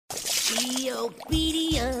Be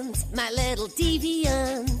obedient, my little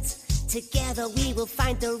deviant. Together we will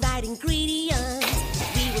find the right ingredient.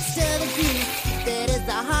 We will stir the goop that is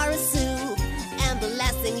the horror soup. And the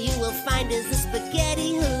last thing you will find is a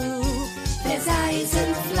spaghetti hoop. There's eyes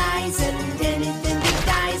and flies and anything that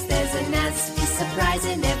dies. There's a nasty surprise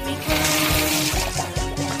in every can.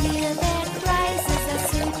 Hear that cries as a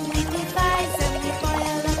soup we devise. And we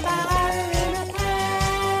boil up our horror in a pan.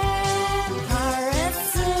 Horror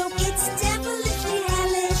soup, it's devilishly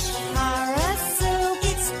hellish. Horror soup,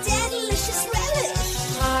 it's delicious relish.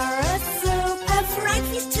 Horror soup, a fright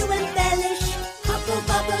feast to embellish. Bubble,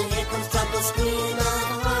 bubble, here comes trouble, scream of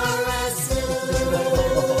horror soup.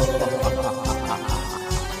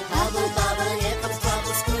 Bubble, bubble, here comes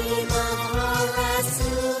trouble, scream of horror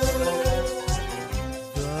soup.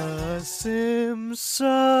 The Simpsons.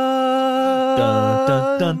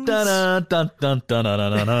 Dun, dun, dun, dun, dun, dun,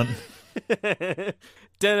 dun, dun, dun.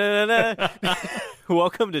 Da-da-da-da.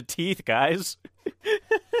 Welcome to Teeth, guys.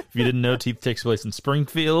 If you didn't know, Teeth takes place in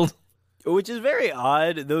Springfield. Which is very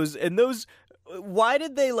odd. Those. Why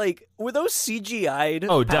did they were those CGI'd?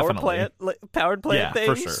 Oh, power definitely. plant, powered plant Yeah, things?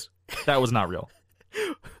 for sure. That was not real.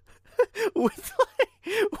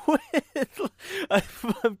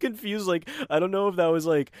 I'm confused. I don't know if that was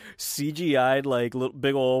CGI'd, little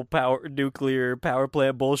big old nuclear power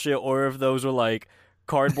plant bullshit, or if those were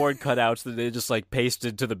cardboard cutouts that they just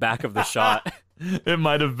pasted to the back of the shot. It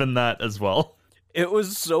might have been that as well. It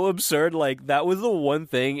was so absurd. That was the one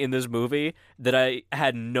thing in this movie that I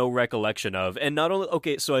had no recollection of. And not only,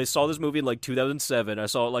 okay, so I saw this movie in 2007. I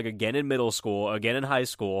saw it again in middle school, again in high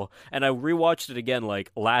school, and I rewatched it again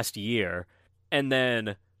last year. And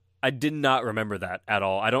then I did not remember that at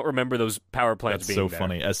all. I don't remember those power plants That's being so there.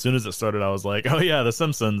 funny. As soon as it started, I was like, oh yeah, The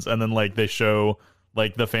Simpsons. And then they show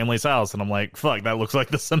the family's house, and I'm like, fuck, that looks like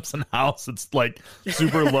the Simpson house. It's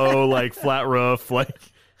super low, flat roof,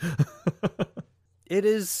 It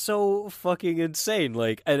is so fucking insane.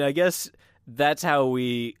 And I guess that's how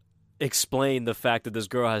we explain the fact that this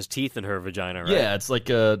girl has teeth in her vagina, right? Yeah, it's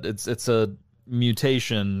it's a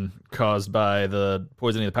mutation caused by the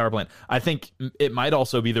poisoning of the power plant. I think it might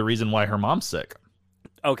also be the reason why her mom's sick.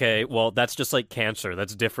 Okay, well, that's just cancer.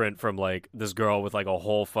 That's different from this girl with a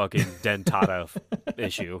whole fucking dentata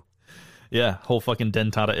issue. Yeah, whole fucking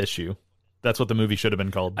dentata issue. That's what the movie should have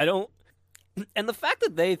been called. And the fact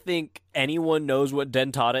that they think anyone knows what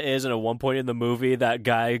dentata is, and at one point in the movie, that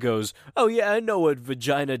guy goes, "Oh yeah, I know what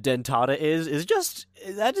vagina dentata is just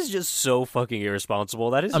so fucking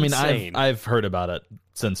irresponsible. That is insane. I've heard about it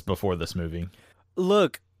since before this movie.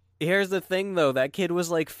 Look, here's the thing though. That kid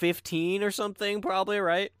was 15 or something, probably,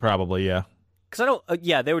 right? Probably, yeah. Because I don't.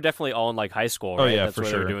 Yeah, they were definitely all in high school, right? Oh yeah, That's for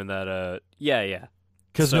where sure. they were doing that. Yeah.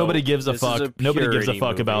 Because So, nobody gives a this is fuck. Nobody gives a purity fuck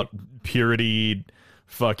movie. about purity.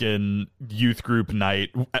 Fucking youth group night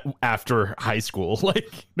after high school.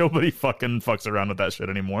 Nobody fucking fucks around with that shit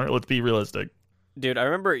anymore. Let's be realistic. Dude, I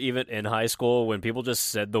remember even in high school when people just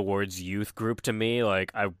said the words youth group to me, I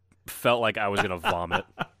felt like I was gonna vomit.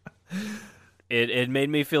 It made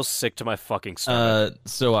me feel sick to my fucking stomach.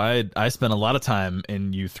 So I spent a lot of time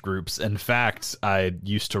in youth groups. In fact, I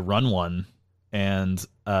used to run one, and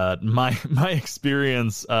my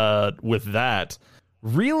experience with that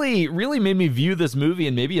really made me view this movie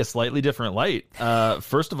in maybe a slightly different light.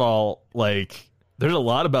 First of all, there's a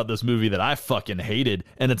lot about this movie that I fucking hated,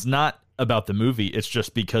 and it's not about the movie. It's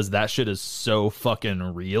just because that shit is so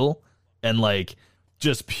fucking real, and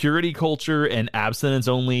just purity culture and abstinence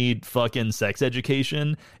only fucking sex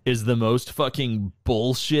education is the most fucking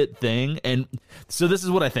bullshit thing. And so this is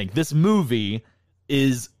what I think. This movie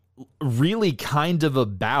is really kind of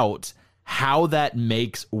about how that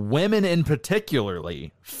makes women in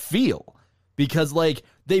particularly feel, because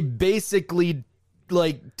they basically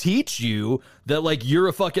teach you that you're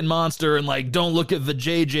a fucking monster, and don't look at the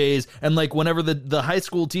JJs, and whenever the high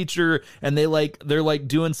school teacher and they're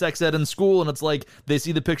doing sex ed in school, and it's they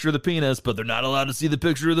see the picture of the penis but they're not allowed to see the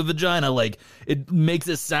picture of the vagina, it makes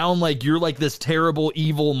it sound like you're this terrible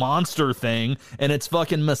evil monster thing, and it's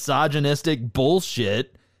fucking misogynistic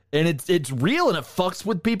bullshit. And it's real, and it fucks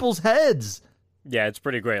with people's heads. Yeah, it's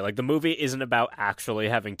pretty great. The movie isn't about actually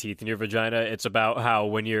having teeth in your vagina. It's about how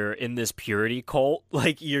when you're in this purity cult,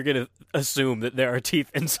 you're going to assume that there are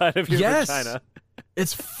teeth inside of your vagina.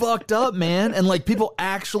 It's fucked up, man. And people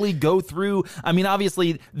actually go through, I mean,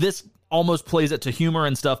 obviously this almost plays it to humor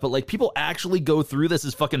and stuff, but people actually go through this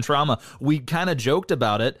as fucking trauma. We kind of joked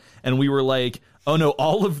about it, and we were oh no,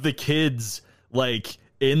 all of the kids,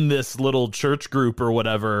 in this little church group or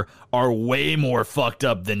whatever are way more fucked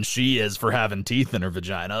up than she is for having teeth in her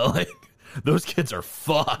vagina. Those kids are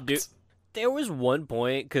fucked. There was one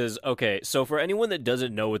point, because, okay, so for anyone that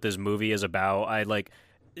doesn't know what this movie is about, I, like,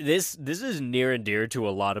 this is near and dear to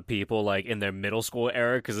a lot of people, like, in their middle school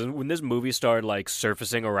era, because when this movie started, like,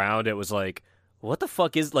 surfacing around, it was like, what the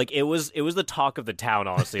fuck is, like, it was the talk of the town,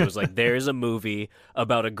 honestly. It was like, there's a movie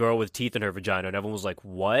about a girl with teeth in her vagina, and everyone was like,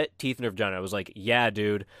 what? Teeth in her vagina? I was like, yeah,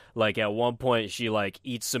 dude. Like, at one point, she, like,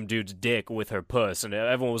 eats some dude's dick with her puss, and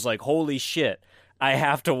everyone was like, holy shit. I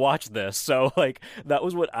have to watch this. So, like, that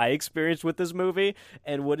was what I experienced with this movie.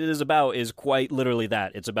 And what it is about is quite literally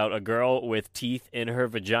that. It's about a girl with teeth in her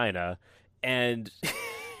vagina. And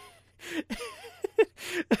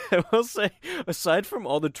I will say, aside from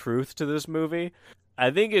all the truth to this movie,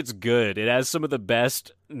 I think it's good. It has some of the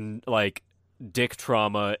best, like, dick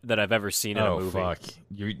trauma that I've ever seen in a movie. Oh, fuck.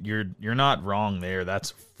 You're not wrong there.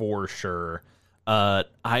 That's for sure.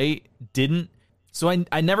 So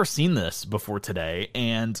I never seen this before today,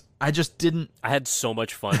 and I just didn't... I had so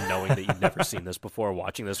much fun knowing that you'd never seen this before,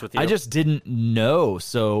 watching this with you. I just didn't know.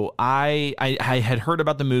 So I had heard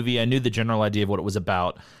about the movie. I knew the general idea of what it was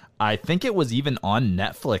about. I think it was even on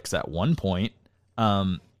Netflix at one point.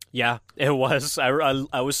 Yeah, it was.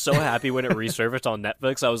 I was so happy when it resurfaced on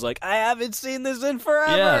Netflix. I was like, I haven't seen this in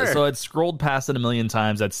forever. Yeah, so I'd scrolled past it a million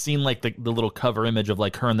times. I'd seen, like, the little cover image of,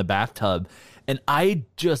 like, her in the bathtub. And I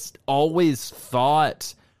just always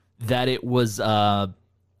thought that it was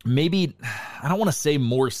maybe, I don't want to say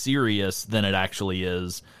more serious than it actually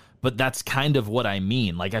is, but that's kind of what I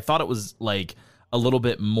mean. Like, I thought it was, like, a little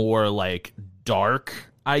bit more, like, dark,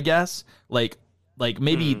 I guess. Like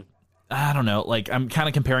maybe, I don't know, like, I'm kind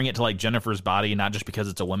of comparing it to, like, Jennifer's Body, not just because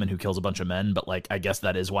it's a woman who kills a bunch of men, but, like, I guess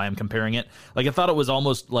that is why I'm comparing it. Like, I thought it was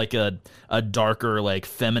almost like a darker, like,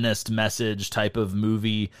 feminist message type of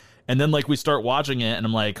movie. And then, like, we start watching it, and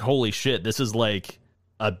I'm like, holy shit, this is, like,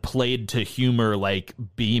 a played-to-humor, like,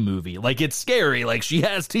 B-movie. Like, it's scary. Like, she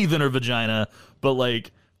has teeth in her vagina, but,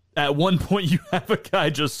 like, at one point you have a guy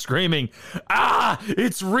just screaming, ah,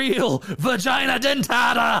 it's real, vagina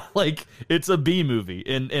dentata! Like, it's a B-movie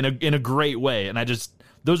in a great way. And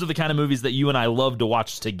those are the kind of movies that you and I love to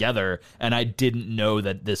watch together, and I didn't know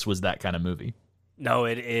that this was that kind of movie. No,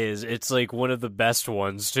 it is. It's, like, one of the best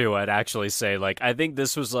ones, too, I'd actually say. Like, I think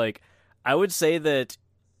this was, like, I would say that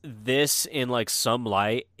this, in, like, some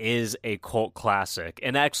light, is a cult classic.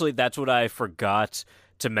 And actually, that's what I forgot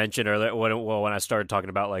to mention earlier when I started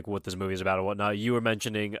talking about, like, what this movie is about and whatnot. You were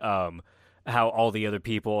mentioning how all the other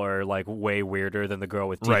people are, like, way weirder than the girl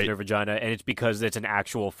with teeth in her vagina, and it's because it's an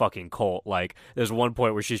actual fucking cult. Like, there's one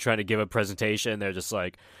point where she's trying to give a presentation, they're just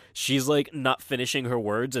like, she's, like, not finishing her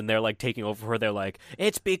words, and they're, like, taking over her. They're like,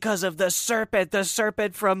 it's because of the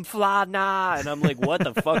serpent from Flana. And I'm like, what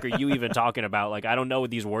the fuck are you even talking about? Like, I don't know what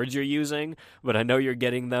these words you're using, but I know you're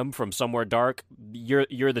getting them from somewhere dark.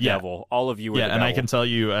 You're the devil. All of you are the devil. Yeah, and I can tell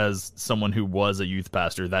you, as someone who was a youth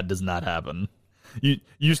pastor, that does not happen.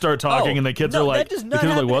 You start talking, and the kids are like,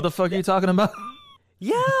 what the fuck are you talking about?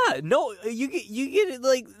 Yeah, no, you get it,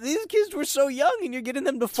 like, these kids were so young, and you're getting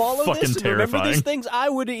them to follow fucking this and terrifying. remember these things. I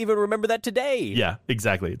wouldn't even remember that today. Yeah,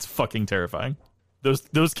 exactly. It's fucking terrifying. Those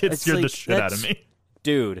kids scared the shit out of me.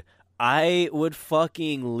 Dude, I would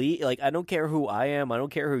fucking leave. Like, I don't care who I am. I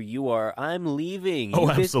don't care who you are. I'm leaving.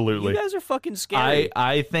 Absolutely. You guys are fucking scary.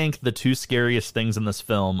 I think the two scariest things in this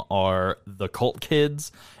film are the cult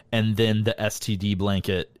kids and then the STD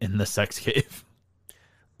blanket in the sex cave.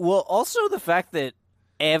 Well, also the fact that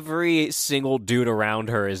every single dude around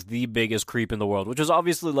her is the biggest creep in the world, which is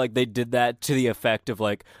obviously, like, they did that to the effect of,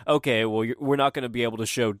 like, okay, well, we're not going to be able to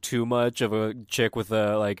show too much of a chick with,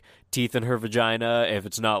 like, teeth in her vagina if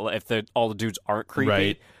all the dudes aren't creepy.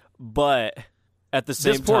 Right. But at the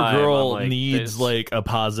same time, this poor girl needs, like, a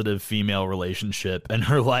positive female relationship in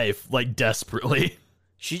her life, like, desperately.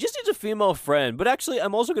 She just needs a female friend. But actually,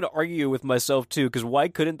 I'm also going to argue with myself, too, because why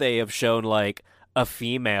couldn't they have shown, like, a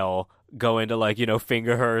female going to, like, you know,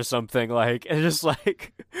 finger her or something, like, and just,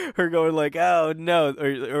 like, her going, like, oh, no,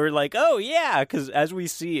 or like, oh, yeah, because as we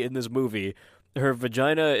see in this movie, her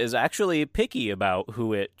vagina is actually picky about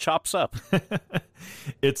who it chops up.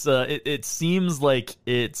 It seems like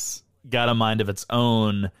it's got a mind of its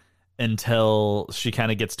own until she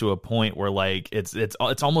kind of gets to a point where, like, it's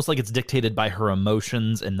almost like it's dictated by her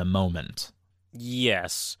emotions in the moment.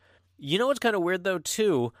 Yes. You know what's kind of weird, though,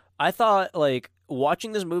 too? I thought, like,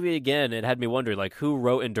 watching this movie again, it had me wondering, like, who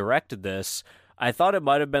wrote and directed this. I thought it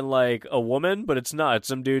might have been, like, a woman, but it's not. It's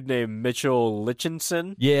some dude named Mitchell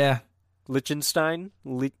Lichtenstein. Yeah. Lichtenstein?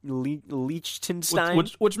 Lichtenstein?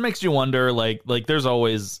 Which makes you wonder, like, there's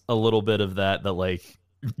always a little bit of that, like,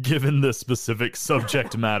 given the specific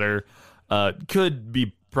subject matter, could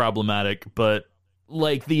be problematic, but,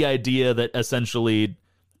 like, the idea that essentially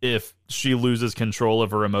if she loses control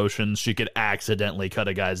of her emotions, she could accidentally cut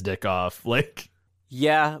a guy's dick off. Like,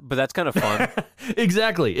 Yeah, but that's kind of fun.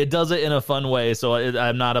 exactly. It does it in a fun way, so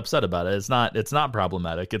I'm not upset about it. It's not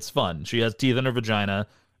problematic. It's fun. She has teeth in her vagina,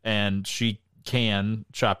 and she can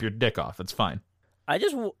chop your dick off. It's fine.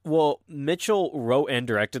 Mitchell wrote and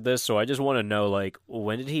directed this, so I just want to know, like,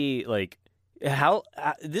 when did he, like, how,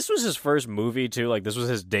 this was his first movie, too. Like, this was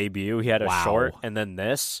his debut. He had a Wow. short, and then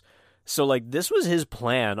this. So, like, this was his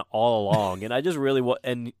plan all along, and I just really want,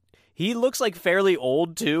 and he looks, like, fairly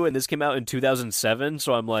old, too, and this came out in 2007,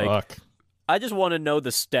 so I'm like, Fuck. I just want to know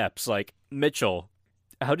the steps. Like, Mitchell,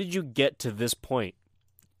 how did you get to this point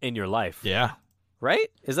in your life? Yeah. Right?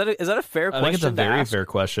 Is that a fair I question? think it's a to very ask? fair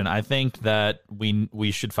question. I think that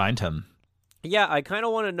we should find him. Yeah, I kind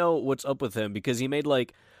of want to know what's up with him because he made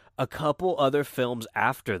like a couple other films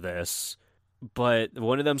after this, but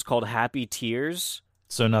one of them's called Happy Tears,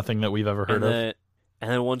 So nothing that we've ever heard and of.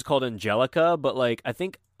 then one's called Angelica. But like, I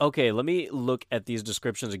think okay, let me look at these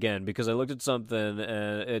descriptions again because I looked at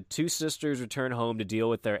something. Two sisters return home to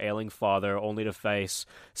deal with their ailing father, only to face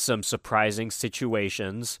some surprising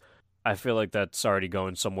situations. I feel like that's already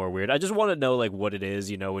going somewhere weird. I just want to know like what it is,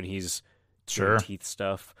 you know, when he's doing Sure. teeth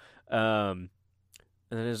stuff. And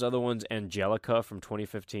then his other one's Angelica from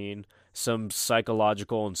 2015. Some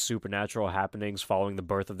psychological and supernatural happenings following the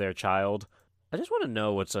birth of their child. I just want to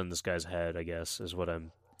know what's in this guy's head, I guess, is what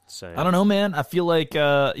I'm saying. I don't know, man. I feel like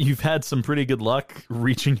you've had some pretty good luck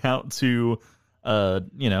reaching out to,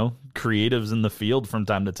 creatives in the field from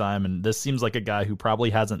time to time, and this seems like a guy who probably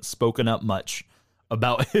hasn't spoken up much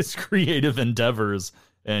about his creative endeavors,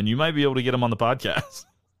 and you might be able to get him on the podcast.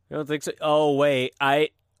 I don't think so. Oh, wait.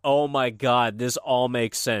 Oh, my God. This all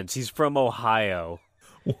makes sense. He's from Ohio.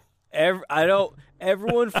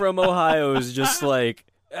 Everyone from Ohio is just like,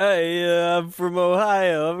 hey, I'm from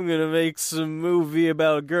Ohio. I'm going to make some movie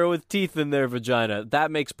about a girl with teeth in their vagina. That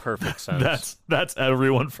makes perfect sense. That's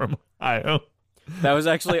everyone from Ohio. That was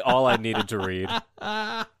actually all I needed to read.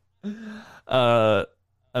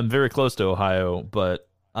 I'm very close to Ohio, but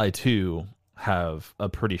I too have a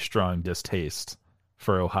pretty strong distaste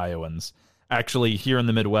for Ohioans. Actually, here in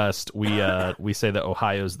the Midwest, we say that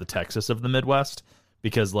Ohio's the Texas of the Midwest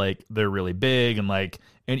because like they're really big and like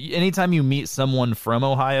anytime you meet someone from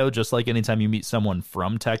Ohio, just like anytime you meet someone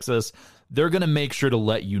from Texas, they're going to make sure to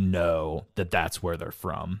let you know that that's where they're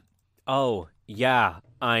from. Oh, yeah,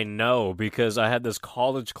 I know, because I had this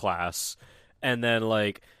college class, and then,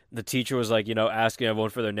 like, the teacher was, like, you know, asking everyone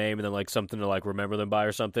for their name and then, like, something to, like, remember them by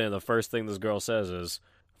or something, and the first thing this girl says is,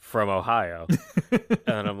 from Ohio.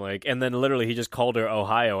 And I'm like, and then literally he just called her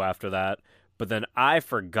Ohio after that, but then I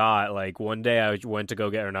forgot, like, one day I went to go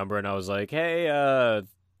get her number, and I was like, hey,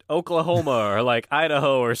 Oklahoma, or, like,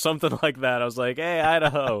 Idaho, or something like that. I was like, hey,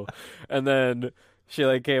 Idaho, and then she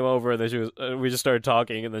like came over and then we just started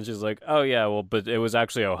talking and then she's like, oh yeah, well, but it was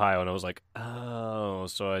actually Ohio. And I was like, oh,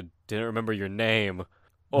 so I didn't remember your name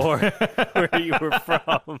or where you were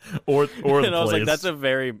from. Or the And I was like, place.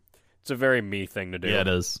 it's a very me thing to do. Yeah, it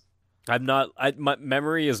is. My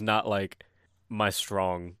memory is not like my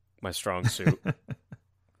strong suit.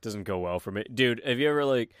 Doesn't go well for me. Dude, have you ever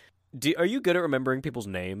like, are you good at remembering people's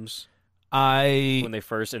names when they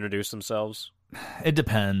first introduce themselves? It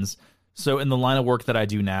depends. So in the line of work that I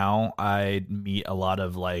do now, I meet a lot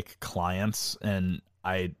of like clients and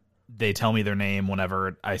they tell me their name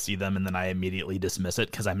whenever I see them and then I immediately dismiss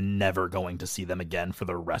it because I'm never going to see them again for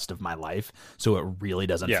the rest of my life. So it really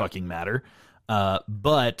doesn't fucking matter.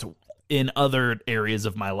 But in other areas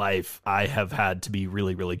of my life, I have had to be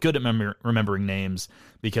really, really good at remembering names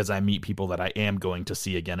because I meet people that I am going to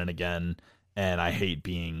see again and again. And I hate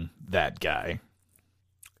being that guy.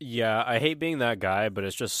 Yeah, I hate being that guy, but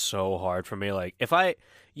it's just so hard for me. Like, if I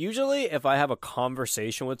have a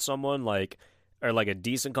conversation with someone, like, or like a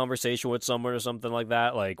decent conversation with someone or something like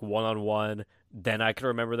that, like one-on-one, then I can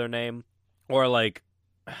remember their name. Or like,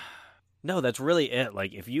 no, that's really it.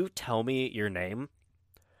 Like, if you tell me your name,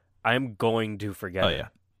 I'm going to forget it. Yeah.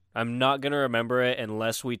 I'm not going to remember it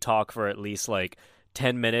unless we talk for at least like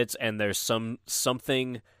 10 minutes and there's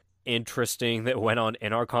something interesting that went on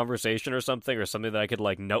in our conversation or something that I could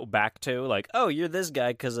like note back to, like, oh, you're this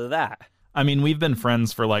guy because of that. I mean, we've been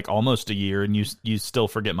friends for like almost a year and you still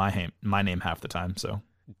forget my name half the time. So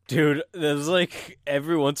Dude, there's like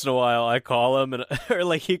every once in a while I call him or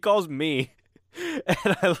like he calls me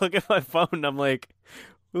and I look at my phone and I'm like,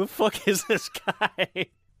 who the fuck is this guy?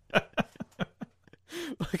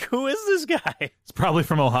 Like, who is this guy? it's probably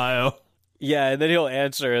from Ohio. Yeah, and then he'll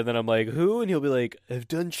answer, and then I'm like, who? And he'll be like, I've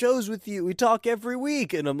done shows with you. We talk every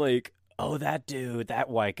week. And I'm like, oh, that dude, that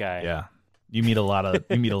white guy. Yeah. You meet a lot of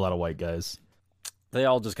white guys. They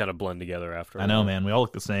all just kind of blend together after. I know, man. We all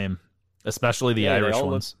look the same, especially the Irish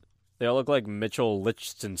ones. They all look like Mitchell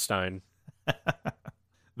Lichtenstein.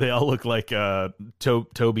 They all look like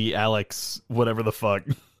Toby, Alex, whatever the fuck.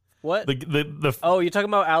 What? Oh, you're talking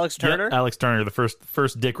about Alex Turner? Yeah, Alex Turner, the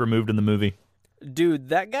first dick removed in the movie. Dude,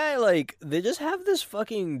 that guy, like, they just have this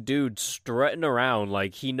fucking dude strutting around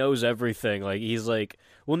like he knows everything. Like, he's like,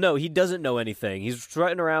 well, no, he doesn't know anything. He's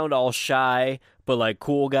strutting around all shy, but, like,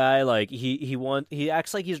 cool guy. Like, he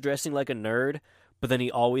acts like he's dressing like a nerd, but then he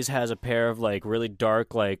always has a pair of, like, really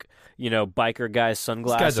dark, like, you know, biker guy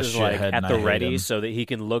sunglasses, like, at the ready so that he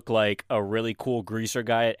can look like a really cool greaser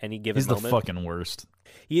guy at any given moment. He's the fucking worst.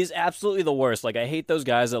 He is absolutely the worst. Like, I hate those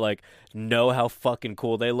guys that, like, know how fucking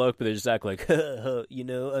cool they look, but they just act like, you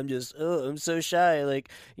know, I'm so shy. Like,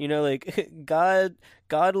 you know, like, God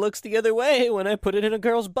looks the other way when I put it in a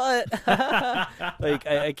girl's butt. Like,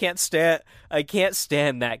 I can't stand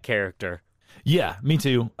that character. Yeah, me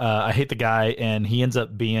too. I hate the guy, and he ends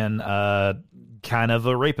up being kind of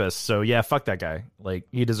a rapist. So, yeah, fuck that guy. Like,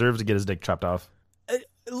 he deserves to get his dick chopped off.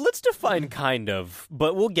 Let's define kind of,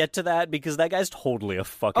 but we'll get to that because that guy's totally a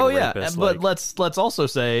fucking rapist. But let's also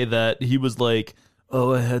say that he was like,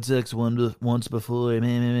 oh, I had sex once before,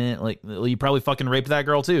 like, well, you probably fucking raped that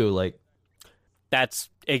girl too. Like, that's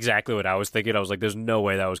exactly what I was thinking. I was like, there's no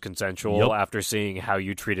way that was consensual after seeing how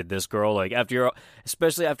you treated this girl. Like,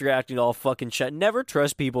 especially after you're acting all fucking shy. Never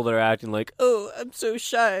trust people that are acting like, oh, I'm so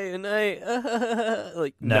shy and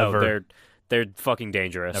like, never. No, they're fucking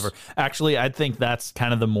dangerous. Never. Actually, I think that's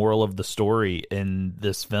kind of the moral of the story in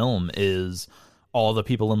this film is all the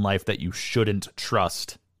people in life that you shouldn't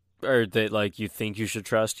trust. Or that, like, you think you should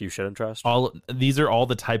trust, you shouldn't trust? These are all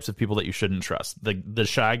the types of people that you shouldn't trust. The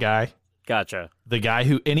shy guy. Gotcha. The guy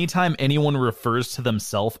who, anytime anyone refers to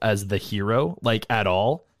themselves as the hero, like, at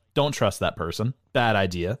all, don't trust that person. Bad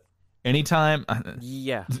idea. Anytime,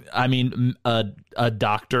 yeah. I mean, a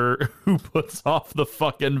doctor who puts off the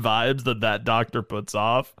fucking vibes that doctor puts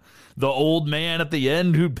off, the old man at the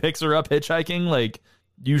end who picks her up hitchhiking, like,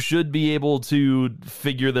 you should be able to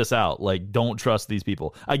figure this out. Like, don't trust these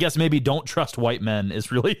people. I guess maybe don't trust white men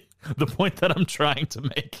is really the point that I'm trying to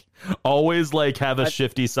make. Always, like, have a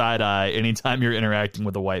shifty side eye anytime you're interacting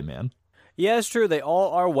with a white man. Yeah, it's true. They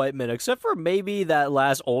all are white men, except for maybe that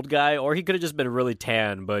last old guy, or he could have just been really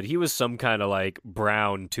tan, but he was some kind of, like,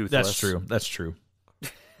 brown, toothless. That's true.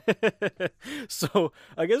 So,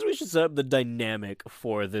 I guess we should set up the dynamic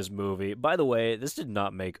for this movie. By the way, this did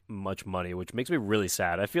not make much money, which makes me really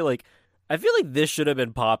sad. I feel like this should have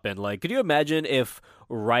been popping. Like, could you imagine if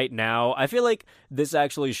right now, I feel like this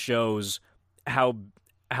actually shows how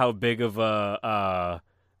big of a,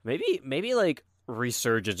 maybe like,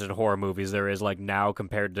 resurgence in horror movies there is, like, now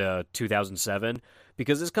compared to 2007,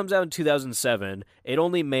 because this comes out in 2007. It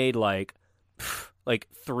only made like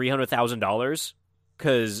 $300,000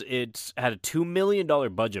 because it had a $2 million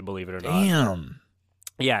budget, believe it or not. Damn.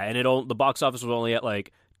 Yeah, and the box office was only at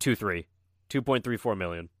like 2.34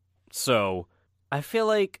 million. So I feel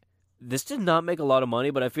like this did not make a lot of money,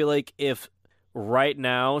 but I feel like if right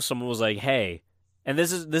now someone was like, hey, and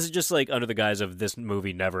this is just like under the guise of this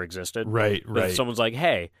movie never existed. Right. If someone's like,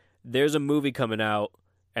 hey, there's a movie coming out,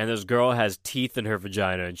 and this girl has teeth in her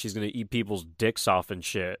vagina, and she's going to eat people's dicks off and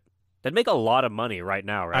shit. That'd make a lot of money right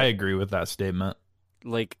now, right? I agree with that statement.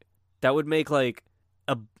 Like, that would make like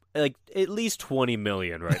at least 20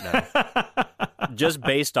 million right now. Just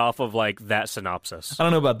based off of, like, that synopsis. I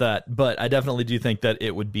don't know about that, but I definitely do think that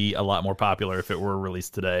it would be a lot more popular if it were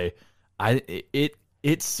released today.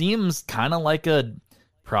 It seems kind of like a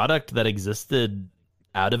product that existed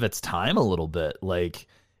out of its time a little bit. Like,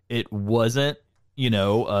 it wasn't,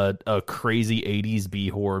 a crazy 80s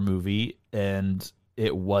B-horror movie, and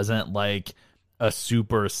it wasn't like a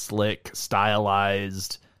super slick,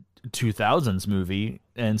 stylized 2000s movie.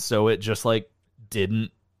 And so it just, like,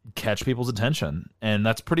 didn't catch people's attention. And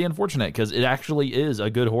that's pretty unfortunate because it actually is a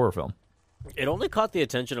good horror film. It only caught the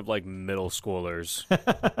attention of, like, middle schoolers,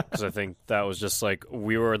 because I think that was just, like,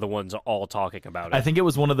 we were the ones all talking about it. I think it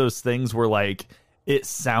was one of those things where, like, it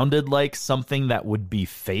sounded like something that would be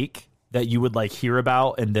fake that you would, like, hear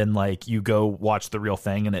about, and then, like, you go watch the real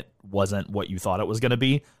thing, and it wasn't what you thought it was going to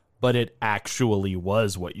be, but it actually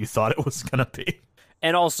was what you thought it was going to be.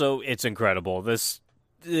 And also, it's incredible.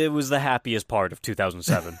 It was the happiest part of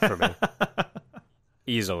 2007 for me.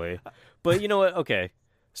 Easily. But you know what? Okay.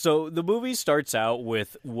 So the movie starts out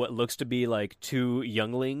with what looks to be like two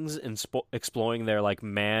younglings exploring their, like,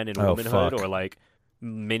 man and womanhood, or like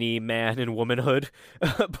mini man and womanhood.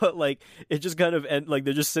 But like it just kind of like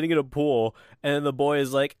they're just sitting in a pool and the boy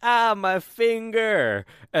is like, my finger,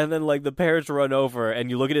 and then like the parents run over and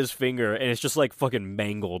you look at his finger and it's just like fucking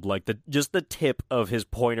mangled, like the tip of his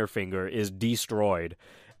pointer finger is destroyed.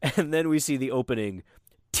 And then we see the opening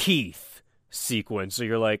teeth sequence, so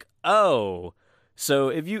you're like, oh, so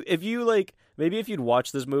if you like, maybe if you'd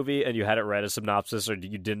watched this movie and you hadn't read a synopsis or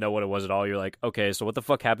you didn't know what it was at all, you're like, okay, so what the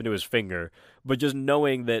fuck happened to his finger? But just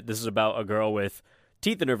knowing that this is about a girl with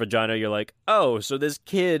teeth in her vagina, you're like, oh, so this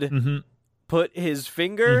kid put his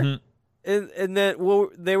finger and then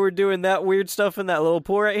they were doing that weird stuff in that little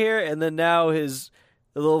pool right here, and then now the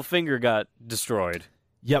little finger got destroyed.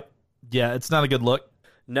 Yep. Yeah, it's not a good look.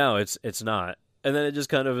 No, it's not. And then it just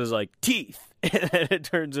kind of is like teeth, and then it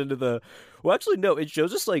turns into it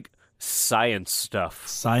shows us like science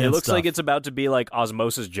stuff. It looks like it's about to be like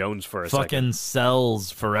Osmosis Jones for a second. Fucking cells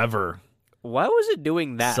forever. Why was it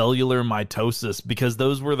doing that? Cellular mitosis, because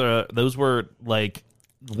those were like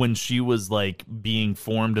when she was like being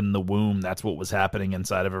formed in the womb, that's what was happening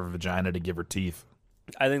inside of her vagina to give her teeth.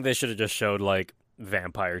 I think they should have just showed like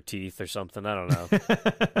vampire teeth or something. I don't know.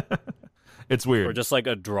 It's weird. Or just like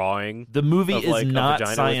a drawing. The movie of, is like, not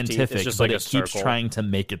It's scientific, just but like it keeps trying to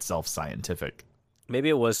make itself scientific. Maybe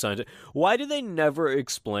it was scientific. Why do they never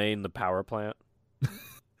explain the power plant?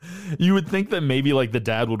 You would think that maybe like the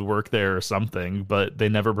dad would work there or something, but they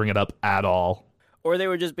never bring it up at all. Or they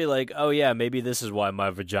would just be like, oh yeah, maybe this is why my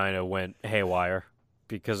vagina went haywire.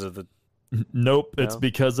 Because of the... Nope, it's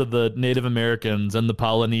because of the Native Americans and the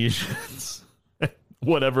Polynesians.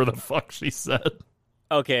 Whatever the fuck she said.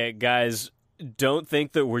 Okay, guys, don't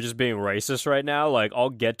think that we're just being racist right now. Like, I'll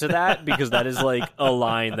get to that, because that is like a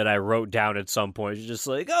line that I wrote down at some point. You're just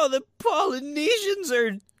like, oh, the Polynesians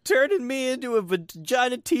are turning me into a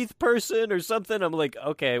vagina teeth person or something. I'm like,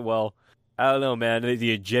 okay, well, I don't know, man.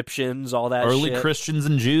 The Egyptians, all that Early shit. Christians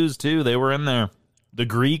and Jews, too. They were in there. The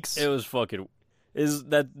Greeks. It was fucking...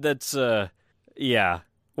 Yeah.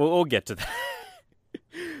 We'll get to that.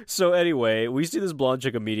 So anyway, we see this blonde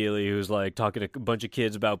chick immediately who's like talking to a bunch of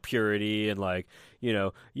kids about purity and like, you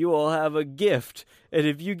know, you all have a gift, and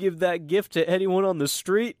if you give that gift to anyone on the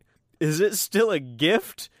street, is it still a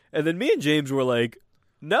gift? And then me and James were like,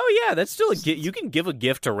 no, yeah, that's still a gift. You can give a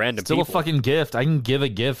gift to random people. Still a fucking gift. I can give a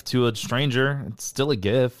gift to a stranger. It's still a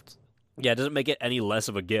gift. Yeah, it doesn't make it any less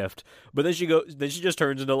of a gift. But then she just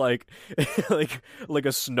turns into like like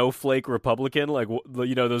a snowflake Republican, like,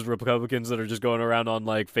 you know, those Republicans that are just going around on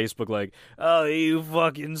like Facebook like, oh, you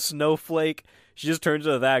fucking snowflake. She just turns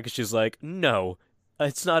into that because she's like, no,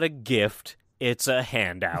 it's not a gift, it's a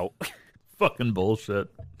handout. Fucking bullshit.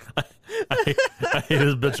 I hate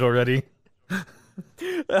this bitch already.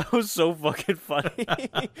 That was so fucking funny.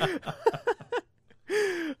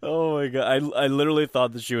 Oh my god! I literally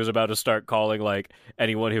thought that she was about to start calling like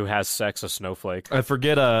anyone who has sex a snowflake. I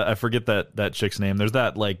forget that chick's name. There's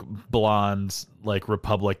that like blonde like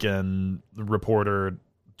Republican reporter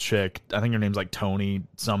chick. I think her name's like Tony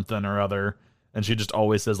something or other, and she just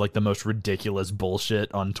always says like the most ridiculous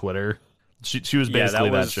bullshit on Twitter. She was basically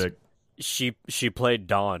that chick. She played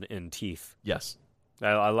Dawn in Teeth. Yes,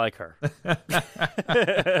 I like her.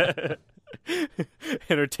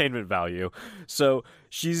 Entertainment value. So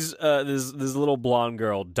she's this little blonde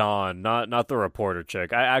girl, Dawn, not the reporter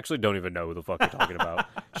chick. I actually don't even know who the fuck you're talking about.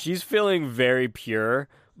 She's feeling very pure,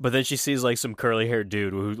 but then she sees like some curly haired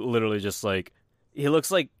dude who literally just like he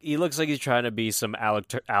looks like he's trying to be some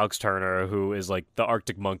Alex Turner, who is like the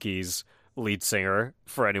Arctic Monkeys lead singer,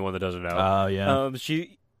 for anyone that doesn't know. Oh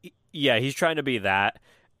yeah. He's trying to be that.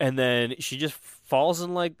 And then she just falls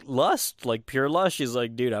in like lust, like pure lust. She's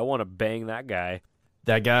like, dude, I want to bang that guy.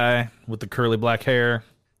 That guy with the curly black hair,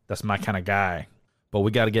 that's my kind of guy. But we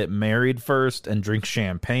got to get married first and drink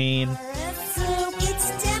champagne.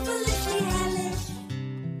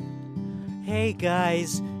 Hey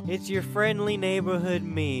guys, it's your friendly neighborhood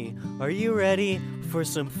me. Are you ready for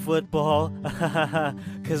some football?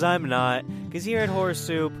 Cause I'm not. Cause here at Horse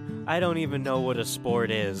Soup, I don't even know what a sport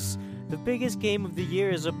is. The biggest game of the year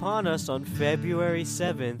is upon us on February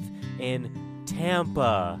 7th in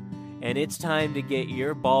Tampa. And it's time to get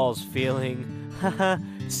your balls feeling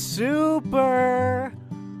super.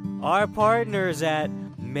 Our partners at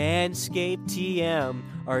Manscaped TM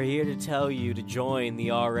are here to tell you to join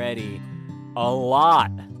the already a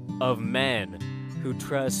lot of men who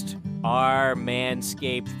trust our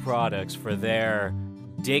Manscaped products for their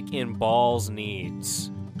dick and balls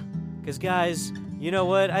needs. Because guys, you know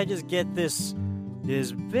what? I just get this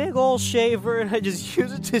big old shaver and I just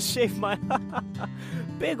use it to shave my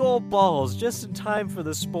big old balls just in time for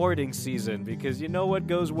the sporting season, because you know what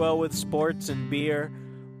goes well with sports and beer?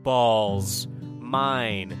 Balls.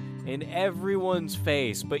 Mine. In everyone's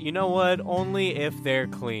face, but you know what? Only if they're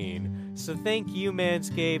clean. So thank you,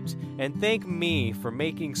 Manscaped, and thank me for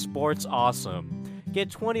making sports awesome. Get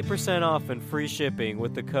 20% off and free shipping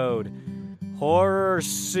with the code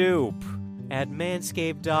HORRORSOUP at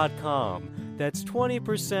manscaped.com. That's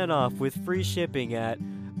 20% off with free shipping at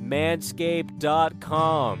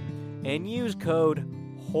manscaped.com. And use code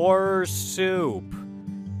HORRORSOUP.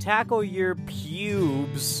 Tackle your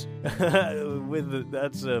pubes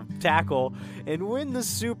that's a tackle, and win the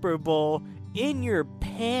Super Bowl in your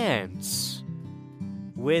pants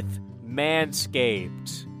with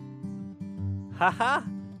Manscaped. Haha.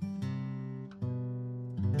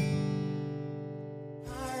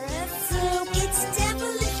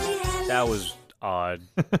 That was odd.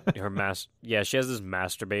 Yeah, she has this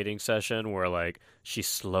masturbating session where like she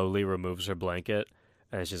slowly removes her blanket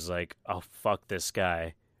and she's like, "Oh, fuck this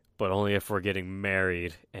guy, but only if we're getting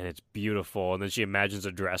married," and it's beautiful. And then she imagines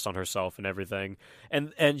a dress on herself and everything.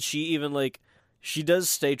 And she even like she does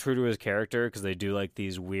stay true to his character, because they do like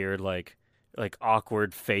these weird like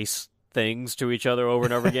awkward face things to each other over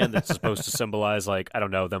and over again that's supposed to symbolize like, I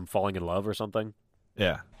don't know, them falling in love or something.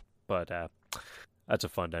 Yeah. But that's a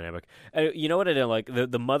fun dynamic. You know what I didn't like?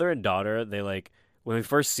 The mother and daughter, they like, when we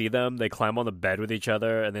first see them, they climb on the bed with each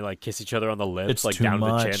other and they like kiss each other on the lips, It's like too down to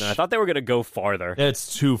the much. chin. And I thought they were gonna go farther.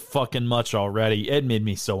 It's too fucking much already. It made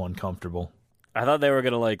me so uncomfortable. I thought they were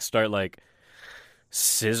gonna like start like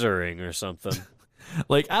scissoring or something.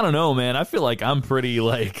 Like, I don't know, man. I feel like I'm pretty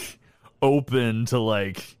like open to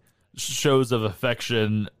like shows of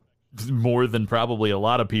affection more than probably a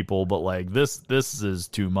lot of people, but like this is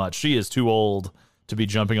too much. She is too old to be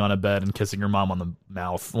jumping on a bed and kissing her mom on the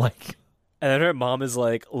mouth. Like, and then her mom is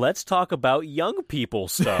like, "Let's talk about young people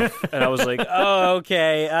stuff." And I was like, "Oh,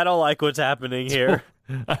 okay. I don't like what's happening here."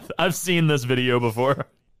 I've seen this video before.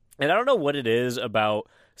 And I don't know what it is about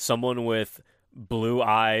someone with blue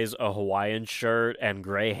eyes, a Hawaiian shirt, and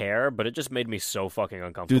gray hair, but it just made me so fucking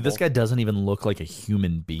uncomfortable. Dude, this guy doesn't even look like a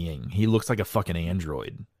human being. He looks like a fucking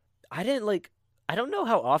android. I don't know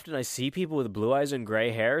how often I see people with blue eyes and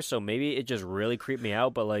gray hair, so maybe it just really creeped me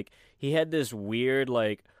out, but like he had this weird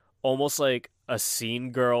like almost like a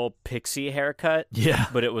scene girl pixie haircut. Yeah.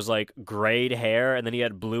 But it was like grayed hair, and then he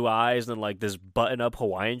had blue eyes and then like this button-up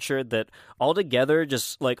Hawaiian shirt that all together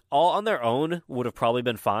just like all on their own would have probably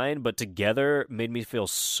been fine, but together made me feel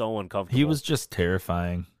so uncomfortable. He was just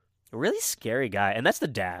terrifying. a really scary guy, and that's the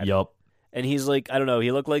dad. Yup. And he's like, I don't know,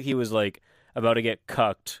 he looked like he was like about to get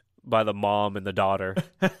cucked by the mom and the daughter.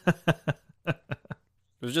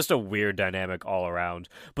 It was just a weird dynamic all around.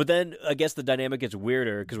 But then I guess the dynamic gets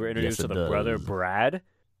weirder because we're introduced to the brother, Brad.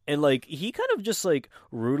 And, like, he kind of just, like,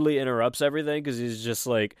 rudely interrupts everything because he's just,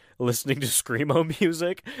 like, listening to Screamo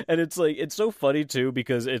music. And it's, like, it's so funny, too,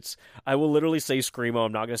 because it's, I will literally say Screamo.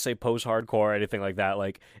 I'm not going to say post-hardcore or anything like that.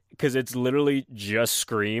 Like, because it's literally just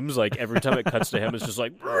screams. Like, every time it cuts to him, it's just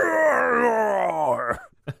like,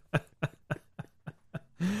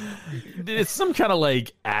 it's some kind of,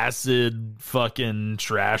 like, acid fucking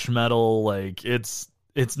trash metal. Like, it's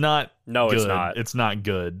not No, good. it's not. It's not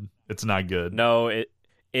good. It's not good. No,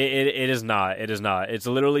 it is not. It is not. It's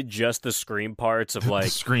literally just the scream parts of like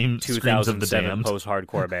Screams of the 2007 damned.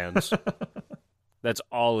 post-hardcore bands. That's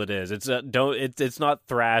all it is. It's it's not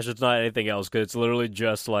thrash. It's not anything else. Cause it's literally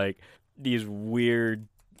just like these weird.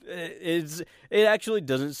 It actually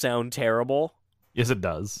doesn't sound terrible. Yes, it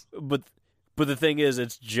does. But the thing is,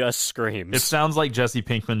 it's just screams. It sounds like Jesse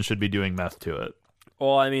Pinkman should be doing meth to it.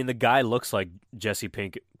 Well, I mean, the guy looks like Jesse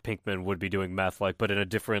Pinkman would be doing meth, like, but in a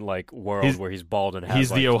different like world where he's bald and has.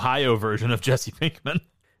 He's like, the Ohio version of Jesse Pinkman.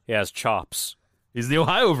 He has chops. He's the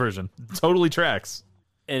Ohio version. Totally tracks.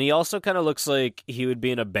 And he also kind of looks like he would be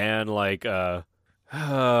in a band like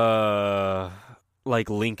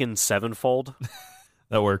Lincoln Sevenfold.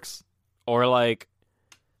 That works. Or like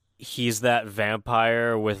he's that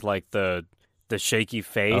vampire with like the shaky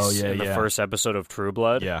face in the first episode of True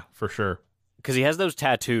Blood. Yeah, for sure. Because he has those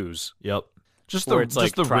tattoos. Yep. Just Where the, it's, just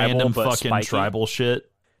like, the tribal, random but fucking spiky. tribal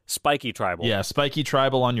shit. Spiky tribal. Yeah, spiky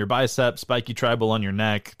tribal on your bicep, spiky tribal on your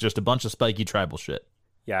neck, just a bunch of spiky tribal shit.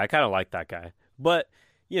 Yeah, I kind of like that guy. But,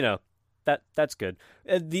 you know, that's good.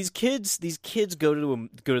 These kids go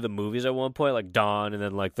to the movies at one point, like Don and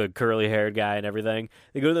then like the curly haired guy and everything.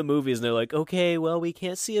 They go to the movies and they're like, okay, well, we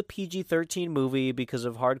can't see a PG-13 movie because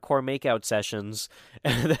of hardcore makeout sessions.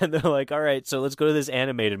 And then they're like, all right, so let's go to this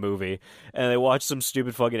animated movie. And they watch some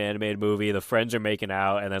stupid fucking animated movie. The friends are making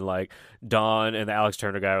out, and then like Don and the Alex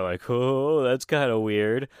Turner guy are like, oh, that's kind of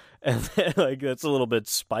weird. And then, like, that's a little bit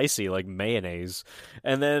spicy, like mayonnaise.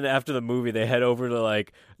 And then after the movie, they head over to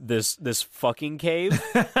like this fucking cave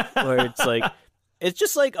where it's like it's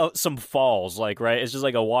just like some falls, like, right? It's just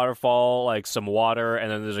like a waterfall, like some water,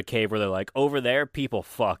 and then there's a cave where they're like, over there, people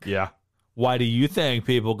fuck. Yeah. Why do you think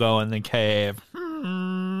people go in the cave?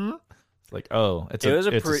 It's like, oh, it's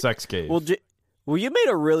a sex cave. Well, you made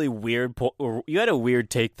a really weird you had a weird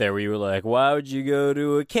take there where you were like, why would you go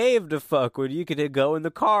to a cave to fuck when you could go in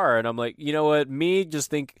the car? And I'm like, you know what? Just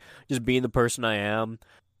being the person I am,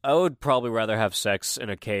 I would probably rather have sex in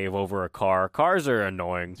a cave over a car. Cars are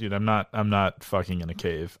annoying. Dude, I'm not fucking in a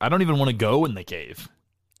cave. I don't even want to go in the cave.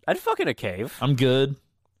 I'd fuck in a cave. I'm good.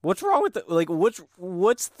 What's wrong with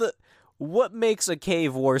what makes a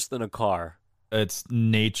cave worse than a car? It's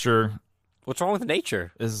nature. What's wrong with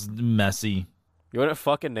nature? It's messy. You want to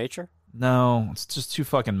fuck in nature? No, it's just too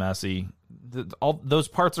fucking messy. All those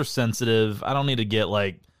parts are sensitive. I don't need to get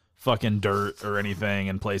like fucking dirt or anything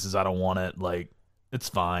in places I don't want it. Like, it's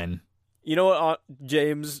fine. You know what,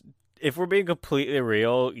 James? If we're being completely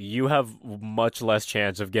real, you have much less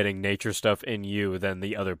chance of getting nature stuff in you than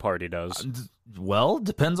the other party does. Well,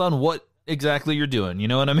 depends on what exactly you're doing. You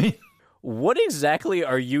know what I mean? What exactly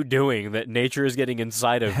are you doing that nature is getting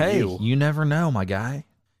inside of you? Hey, you never know, my guy.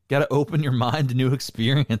 Got to open your mind to new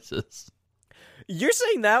experiences. You're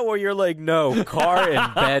saying that where you're like, no, car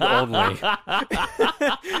and bed only.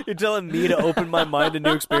 You're telling me to open my mind to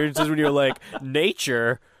new experiences when you're like,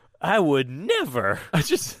 nature, I would never. I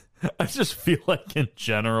just feel like in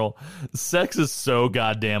general, sex is so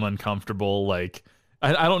goddamn uncomfortable. Like,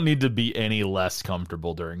 I don't need to be any less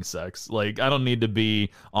comfortable during sex. Like, I don't need to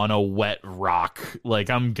be on a wet rock. Like,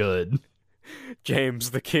 I'm good.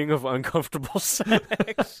 James, the king of uncomfortable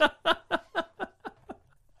sex.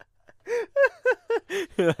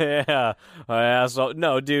 Yeah. So,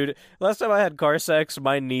 no, dude. Last time I had car sex,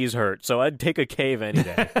 my knees hurt, so I'd take a cave any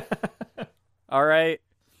day. All right?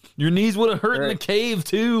 Your knees would have hurt in the cave,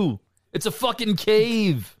 too. It's a fucking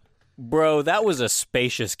cave. Bro, that was a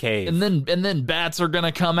spacious cave. And then bats are going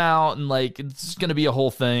to come out, and, like, it's going to be a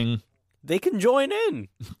whole thing. They can join in.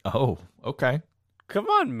 Oh, okay. Come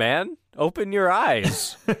on, man. Open your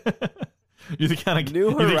eyes. You're the kind of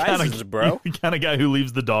new horizons, bro. You're the kind of guy who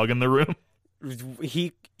leaves the dog in the room.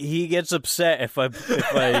 He gets upset if I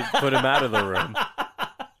put him out of the room.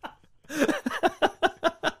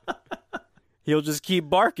 He'll just keep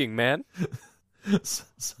barking, man.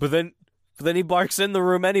 But then he barks in the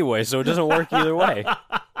room anyway, so it doesn't work either way.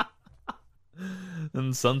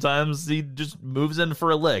 And sometimes he just moves in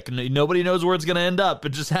for a lick. Nobody knows where it's going to end up. It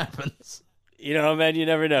just happens. You know, man, you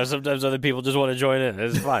never know. Sometimes other people just want to join in.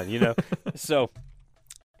 It's fine, you know. So,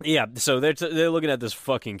 yeah, so they're looking at this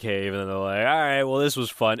fucking cave, and they're like, all right, well, this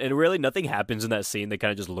was fun. And really, nothing happens in that scene. They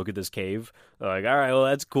kind of just look at this cave. They're like, all right, well,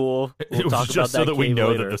 that's cool. We'll talk about that so that we know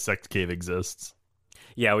later. that the sex cave exists.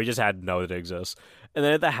 Yeah, we just had to know that it exists. And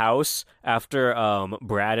then at the house, after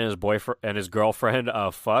Brad and his boyfriend and his girlfriend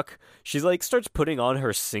fuck, she's like starts putting on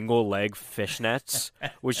her single leg fishnets,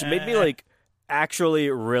 which made me like actually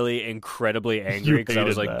really incredibly angry because I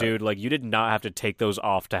was like, dude, like you did not have to take those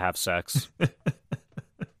off to have sex.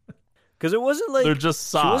 Because it wasn't like they're just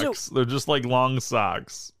socks. They're just like long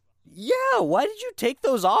socks. Yeah, why did you take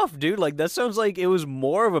those off, dude? Like, that sounds like it was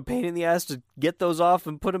more of a pain in the ass to get those off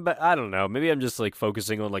and put them back. I don't know. Maybe I'm just, like,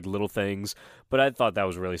 focusing on, like, little things. But I thought that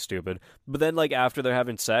was really stupid. But then, like, after they're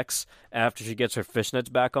having sex, after she gets her fishnets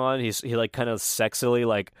back on, he like, kind of sexily,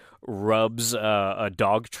 like, rubs a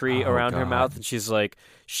dog tree around her mouth. And she's like,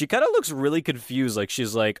 she kind of looks really confused. Like,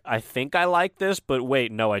 she's like, I think I like this, but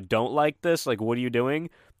wait, no, I don't like this. Like, what are you doing?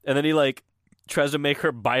 And then he, like, tries to make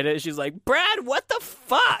her bite it. She's like, Brad, what the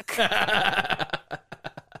fuck?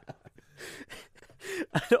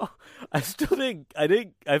 I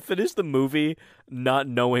finished the movie not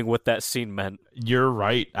knowing what that scene meant. You're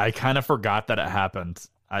right. I kind of forgot that it happened.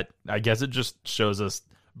 I guess it just shows us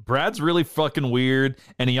Brad's really fucking weird,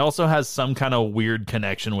 and he also has some kind of weird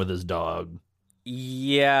connection with his dog.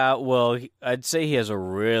 Yeah, well, I'd say he has a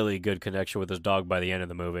really good connection with his dog by the end of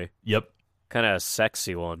the movie. Yep. Kind of a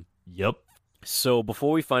sexy one. Yep. So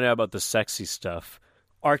before we find out about the sexy stuff,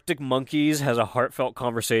 Arctic Monkeys has a heartfelt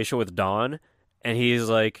conversation with Dawn, and he's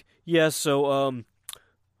like, yeah, so,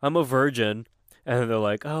 I'm a virgin. And then they're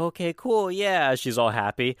like, oh, okay, cool, yeah. She's all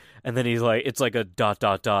happy. And then he's like, it's like a ...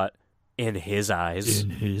 in his eyes.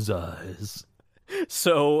 In his eyes.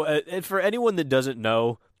 So, and for anyone that doesn't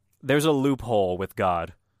know, there's a loophole with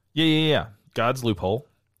God. Yeah. God's loophole.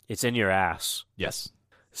 It's in your ass. Yes.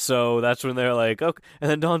 So that's when they're like, okay. And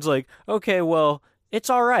then Dawn's like, okay, well, it's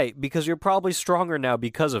all right because you're probably stronger now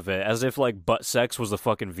because of it. As if, like, butt sex was the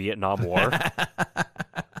fucking Vietnam War.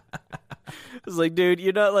 It's like, dude,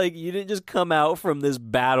 you're not like, you didn't just come out from this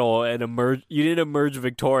battle and emerge. You didn't emerge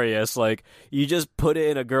victorious. Like, you just put it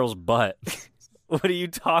in a girl's butt. What are you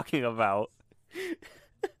talking about?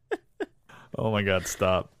 Oh my God,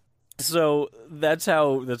 stop. So that's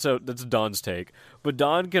Don's take. But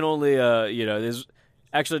Don can only, there's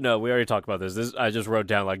actually no. We already talked about this. I just wrote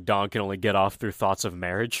down like Don can only get off through thoughts of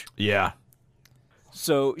marriage. Yeah.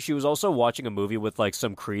 So she was also watching a movie with like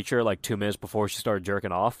some creature like 2 minutes before she started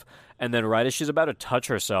jerking off, and then right as she's about to touch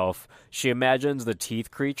herself, she imagines the teeth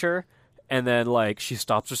creature, and then like she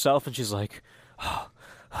stops herself and she's like, oh,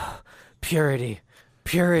 purity,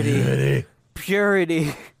 purity,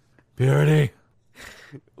 purity, purity.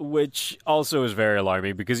 Which also is very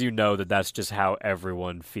alarming because you know that that's just how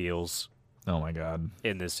everyone feels. Oh my God.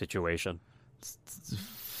 In this situation. It's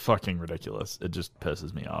fucking ridiculous. It just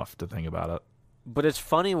pisses me off to think about it. But it's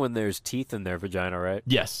funny when there's teeth in their vagina, right?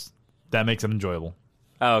 Yes. That makes it enjoyable.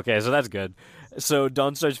 Oh, okay, so that's good. So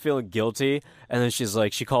Dawn starts feeling guilty, and then she's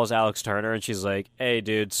like, she calls Alex Turner, and she's like, hey,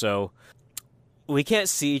 dude, so we can't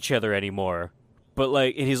see each other anymore. But,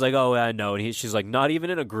 like, and he's like, oh, I know. And she's like, not even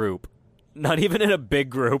in a group. Not even in a big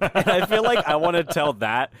group. And I feel like I want to tell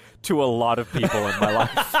that to a lot of people in my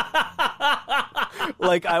life.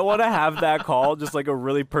 Like, I want to have that call, just like a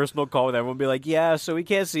really personal call with everyone, be like, yeah, so we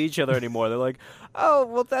can't see each other anymore. They're like, oh,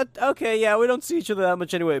 well, okay, yeah, we don't see each other that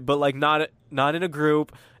much anyway. But, like, not in a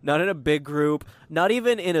group, not in a big group, not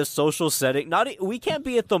even in a social setting. We can't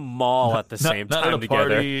be at the mall at the same time not at a together.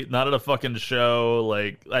 Party, not at a fucking show.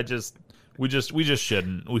 Like, we just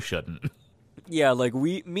shouldn't. We shouldn't. Yeah, like,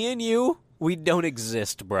 me and you, we don't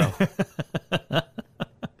exist, bro.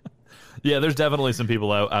 Yeah, there's definitely some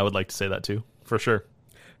people I would like to say that to, for sure.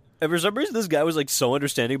 And for some reason, this guy was, like, so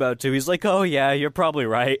understanding about it, too. He's like, oh, yeah, you're probably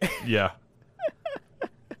right. Yeah.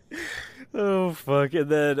 Oh, fuck. And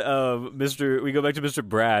then we go back to Mr.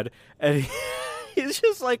 Brad, and he's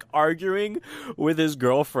just, like, arguing with his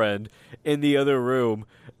girlfriend in the other room.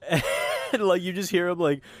 And, like, you just hear him,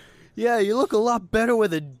 like, yeah, you look a lot better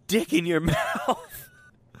with a dick in your mouth.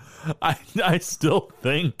 I still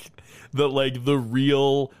think that, like, the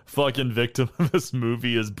real fucking victim of this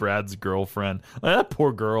movie is Brad's girlfriend. Like, that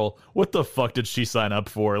poor girl. What the fuck did she sign up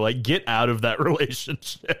for? Like, get out of that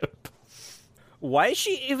relationship. Why is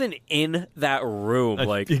she even in that room?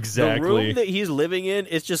 Like, exactly. The room that he's living in,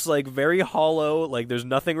 it's just, like, very hollow. Like, there's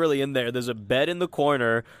nothing really in there. There's a bed in the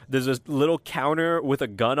corner. There's a little counter with a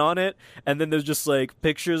gun on it. And then there's just, like,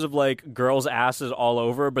 pictures of, like, girls' asses all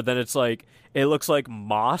over. But then it's, like, it looks like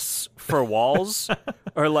moss for walls.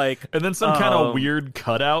 Or, like... And then some kind of weird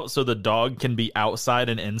cutout so the dog can be outside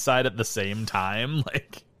and inside at the same time.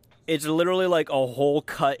 Like... It's literally like a hole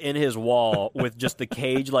cut in his wall with just the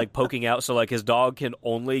cage like poking out, so like his dog can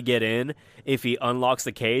only get in if he unlocks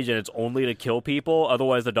the cage, and it's only to kill people.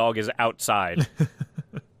 Otherwise, the dog is outside.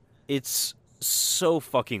 It's so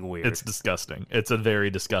fucking weird. It's disgusting. It's a very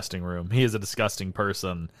disgusting room. He is a disgusting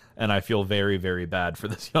person, and I feel very, very bad for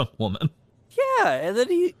this young woman. Yeah, and then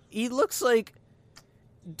he looks like...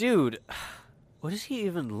 Dude, what is he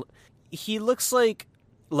even... He looks like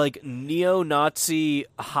neo-Nazi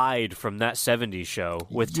Hyde from that 70s show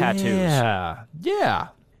with tattoos. Yeah.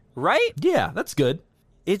 Right? Yeah, that's good.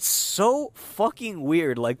 It's so fucking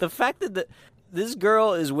weird. Like, the fact that this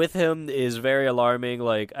girl is with him is very alarming.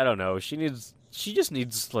 Like, I don't know. She just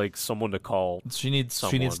needs, like, someone to call. She needs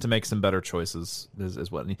to make some better choices,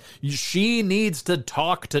 is what she needs to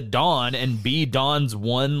talk to Dawn and be Dawn's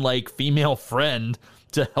one, like, female friend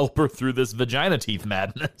to help her through this vagina teeth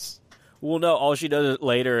madness. Well, no, all she does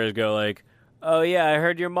later is go like, oh, yeah, I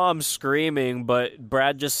heard your mom screaming, but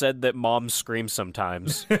Brad just said that moms scream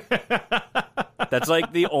sometimes. That's,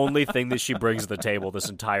 like, the only thing that she brings to the table this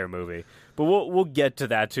entire movie. But we'll get to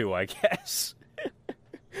that, too, I guess.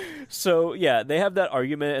 So, yeah, they have that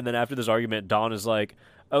argument, and then after this argument, Dawn is like,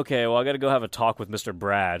 okay, well, I gotta go have a talk with Mr.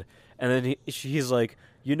 Brad. And then he's like,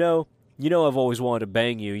 you know I've always wanted to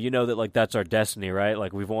bang you. You know that, like, that's our destiny, right?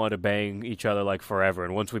 Like, we've wanted to bang each other, like, forever.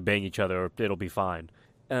 And once we bang each other, it'll be fine.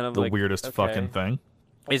 And I'm the like, weirdest okay. fucking thing.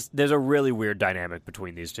 There's a really weird dynamic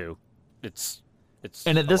between these two. It's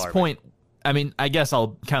and at this alarming. point, I mean, I guess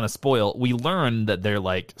I'll kind of spoil. We learn that they're,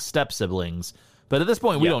 like, step-siblings. But at this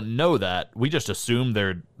point, we don't know that. We just assume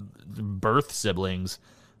they're birth siblings.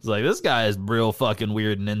 It's like, this guy is real fucking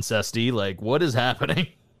weird and incesty. Like, what is happening?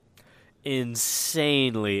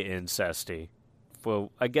 Insanely incesty.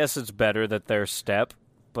 Well, I guess it's better that they're step,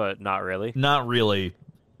 but not really. Not really,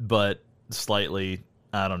 but slightly.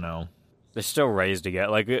 I don't know. They're still raised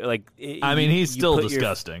together. Like. I mean, he's still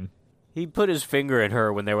disgusting. He put his finger in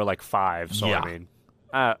her when they were like 5. So yeah. I mean,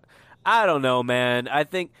 I don't know, man. I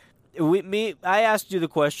think I asked you the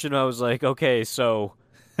question. I was like, okay, so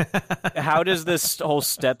how does this whole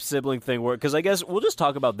step sibling thing work? Because I guess we'll just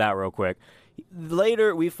talk about that real quick.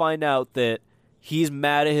 Later, we find out that he's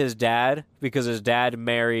mad at his dad because his dad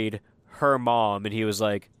married her mom, and he was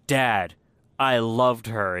like, Dad, I loved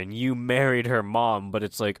her, and you married her mom. But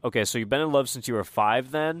it's like, okay, so you've been in love since you were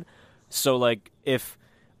 5 then? So, like, if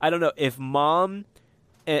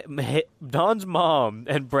Don's mom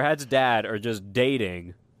and Brad's dad are just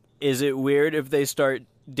dating, is it weird if they start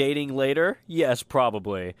dating later? Yes,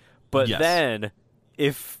 probably. But Yes. then,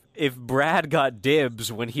 if Brad got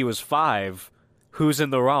dibs when he was 5, who's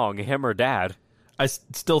in the wrong, him or dad? I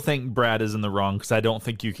still think Brad is in the wrong because I don't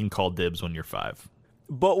think you can call dibs when you're 5.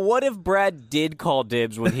 But what if Brad did call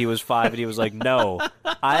dibs when he was 5 and he was like, no,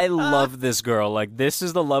 I love this girl. Like, this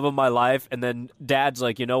is the love of my life. And then dad's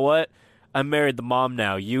like, you know what? I married the mom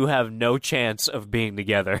now. You have no chance of being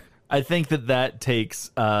together. I think that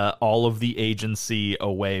takes all of the agency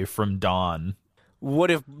away from Don.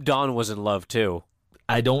 What if Don was in love too?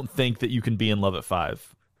 I don't think that you can be in love at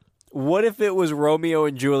 5. What if it was Romeo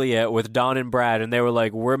and Juliet with Don and Brad and they were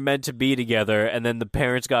like, we're meant to be together, and then the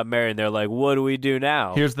parents got married and they're like, what do we do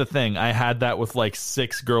now? Here's the thing. I had that with like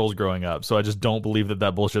 6 girls growing up, so I just don't believe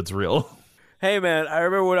that bullshit's real. Hey man, I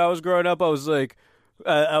remember when I was growing up, I was like,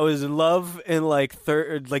 I was in love in like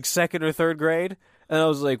second or third grade. And I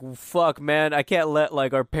was like, fuck, man, I can't let,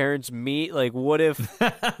 like, our parents meet. Like, what if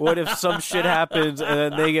some shit happens and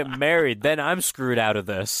then they get married? Then I'm screwed out of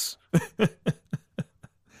this.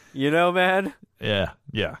 You know, man? Yeah.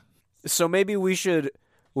 So maybe we should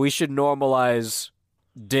normalize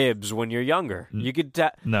dibs when you're younger. You could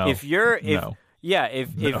No. if you're No.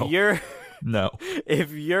 No.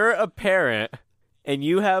 if you're a parent and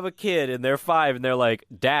you have a kid and they're 5 and they're like,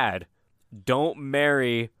 Dad, don't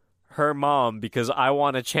marry her mom because I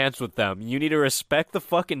want a chance with them. You need to respect the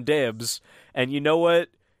fucking dibs. And you know what?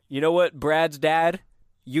 Brad's dad,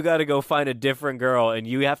 you got to go find a different girl, and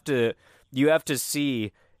you have to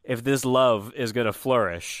see if this love is going to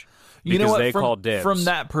flourish. You know because what? they call dibs. From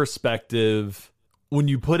that perspective, when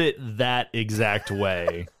you put it that exact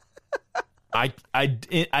way,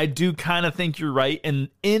 I do kind of think you're right, and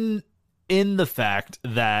in the fact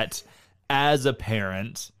that as a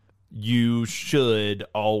parent, you should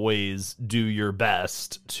always do your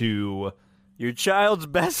best to your child's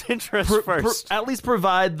best interest first. at least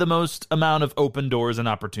provide the most amount of open doors and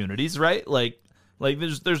opportunities, right? Like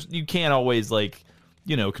there's you can't always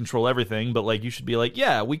control everything, but like you should be like,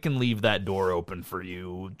 yeah, we can leave that door open for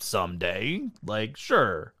you someday. Like,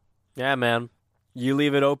 sure. Yeah, man. You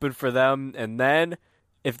leave it open for them, and then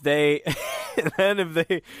if they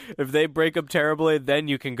if they break up terribly, then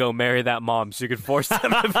you can go marry that mom, so you can force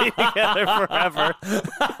them to be together forever.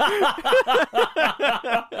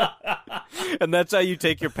 And that's how you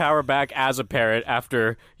take your power back as a parent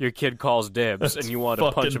after your kid calls dibs and you want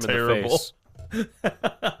to punch him terrible. in the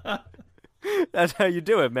face. That's how you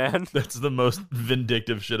do it, man. That's the most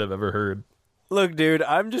vindictive shit I've ever heard. Look, dude,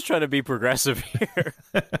 I'm just trying to be progressive here.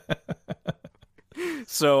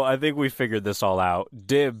 So I think we figured this all out.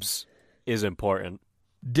 Dibs is important.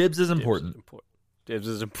 Dibs is important. Dibs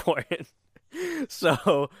is important.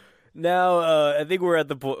 So now I think we're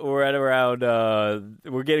at around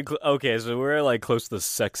we're getting okay. So we're like close to the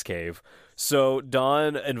sex cave. So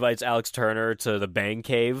Dawn invites Alex Turner to the bang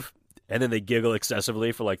cave, and then they giggle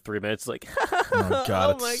excessively for like 3 minutes. Like, oh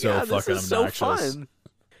god, it's so fucking this is obnoxious. So fun.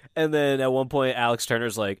 And then at one point, Alex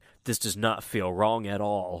Turner's like, this does not feel wrong at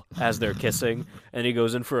all, as they're kissing. And he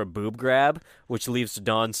goes in for a boob grab, which leads to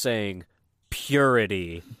Dawn saying,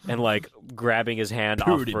 purity, and like grabbing his hand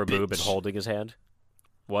Purity, off for a boob bitch. and holding his hand.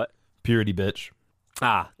 What? Purity, bitch.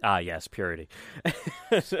 Yes, purity.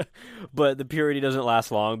 But the purity doesn't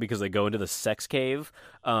last long because they go into the sex cave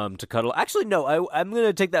to cuddle. Actually, no, I'm going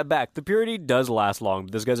to take that back. The purity does last long,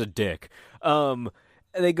 but this guy's a dick.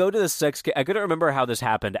 They go to the sex cave. I couldn't remember how this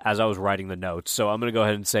happened as I was writing the notes, so I'm going to go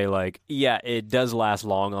ahead and say, like, yeah, it does last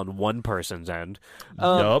long on one person's end.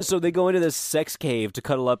 Yup. So they go into this sex cave to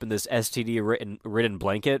cuddle up in this STD-ridden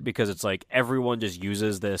blanket because it's like everyone just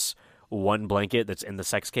uses this one blanket that's in the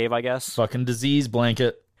sex cave, I guess. Fucking disease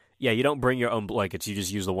blanket. Yeah, you don't bring your own blankets. You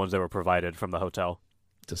just use the ones that were provided from the hotel.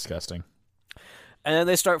 Disgusting. And then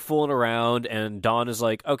they start fooling around, and Dawn is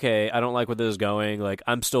like, okay, I don't like where this is going. Like,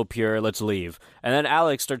 I'm still pure. Let's leave. And then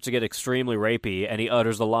Alex starts to get extremely rapey, and he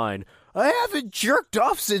utters the line, I haven't jerked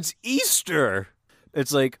off since Easter.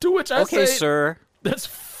 It's like, To which I okay, say, sir. that's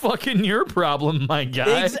fucking your problem, my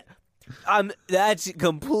guy. That's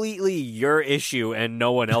completely your issue and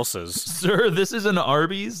no one else's. Sir, this is an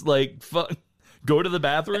Arby's. Like, go to the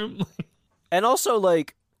bathroom. And also,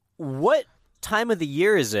 like, what time of the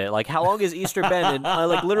year is it? Like, how long has Easter been? And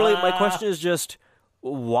like, literally, my question is just,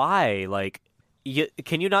 why? Like,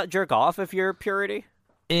 can you not jerk off if you're purity?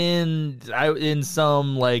 In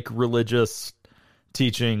some like religious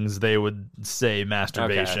teachings, they would say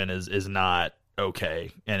masturbation is not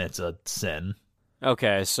okay and it's a sin.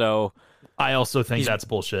 Okay, so I also think that's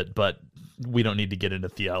bullshit, but we don't need to get into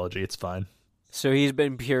theology. It's fine. So he's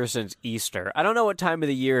been pure since Easter. I don't know what time of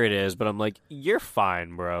the year it is, but I'm like, you're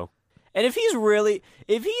fine, bro. And if he's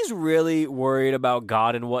really worried about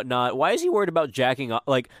God and whatnot, why is he worried about jacking off?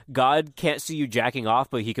 Like, God can't see you jacking off,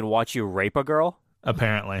 but he can watch you rape a girl?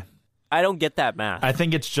 Apparently. I don't get that math. I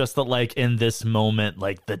think it's just that, like, in this moment,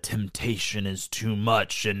 like, the temptation is too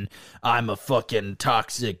much, and I'm a fucking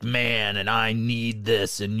toxic man, and I need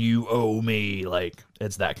this, and you owe me. Like,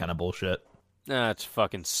 it's that kind of bullshit. That's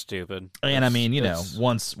fucking stupid. And I mean, you know,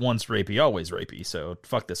 once rapey, always rapey, so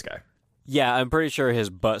fuck this guy. Yeah, I'm pretty sure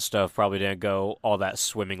his butt stuff probably didn't go all that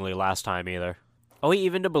swimmingly last time either. Are we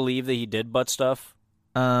even to believe that he did butt stuff?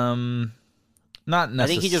 Not necessarily. I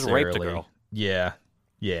think he just raped a girl. Yeah,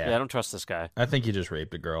 I don't trust this guy. I think he just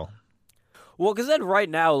raped a girl. Well, because then right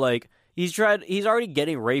now, like, he's already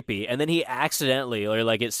getting rapey, and then he accidentally, or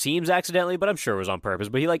like it seems accidentally, but I'm sure it was on purpose,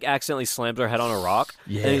 but he like accidentally slams her head on a rock,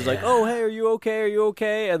 Yeah. and he's like, oh, hey, are you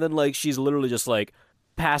okay? And then like she's literally just like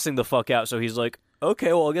passing the fuck out, so he's like,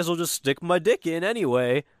 okay, well, I guess I'll just stick my dick in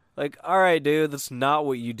anyway. Like, all right, dude, that's not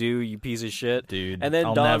what you do, you piece of shit. Dude, and then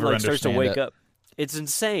I'll Dawn never like starts to understand wake it. up. It's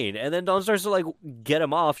insane. And then Dawn starts to like get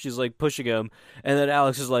him off. She's like pushing him, and then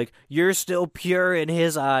Alex is like, you're still pure in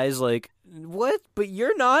his eyes. Like, what? But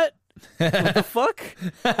you're not. What the fuck?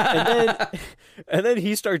 And then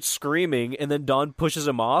he starts screaming, and then Dawn pushes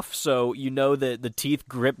him off, so you know that the teeth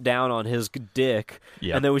grip down on his dick.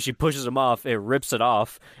 Yep. And then when she pushes him off, it rips it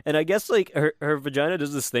off. And I guess like her vagina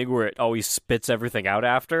does this thing where it always spits everything out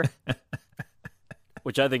after,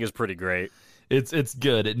 which I think is pretty great. It's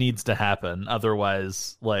good. It needs to happen.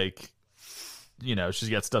 Otherwise, like, you know, she's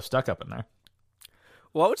got stuff stuck up in there.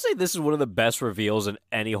 Well, I would say this is one of the best reveals in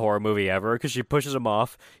any horror movie ever, because she pushes him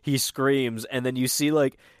off, he screams, and then you see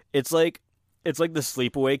like it's like the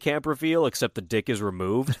Sleepaway Camp reveal, except the dick is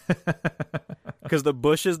removed. Because the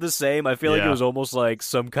bush is the same. I feel like it was almost like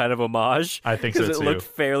some kind of homage. I think so, because it too. looked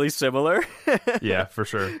fairly similar. Yeah, for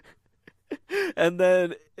sure. And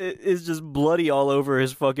then it's just bloody all over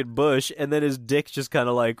his fucking bush, and then his dick just kind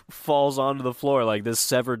of like falls onto the floor like this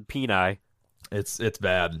severed peni. It's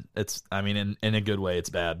bad. I mean, in a good way, it's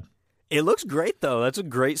bad. It looks great though. That's a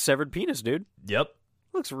great severed penis, dude. Yep.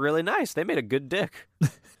 Looks really nice. They made a good dick.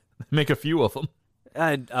 Make a few of them.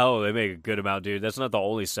 They make a good amount, dude. That's not the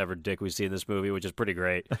only severed dick we see in this movie, which is pretty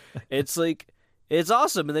great. It's like, it's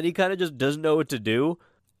awesome, and then he kind of just doesn't know what to do,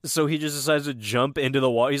 so he just decides to jump into the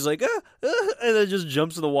water. He's like, and then just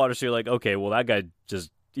jumps in the water. So you're like, okay, well that guy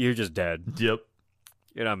you're just dead. Yep.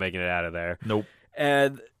 You're not making it out of there. Nope.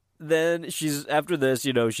 And then after this,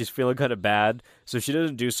 you know, she's feeling kind of bad, so she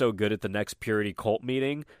doesn't do so good at the next purity cult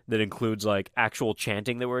meeting that includes like actual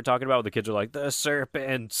chanting that we were talking about. The kids are like, the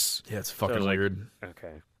serpents. Yeah, it's fucking like, weird.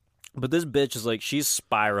 Okay. But this bitch is like, she's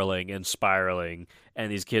spiraling,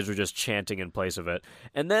 and these kids are just chanting in place of it.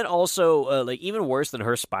 And then also, like, even worse than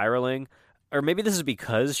her spiraling, or maybe this is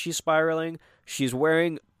because she's spiraling, she's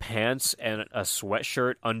wearing pants and a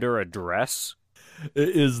sweatshirt under a dress. It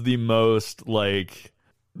is the most, like,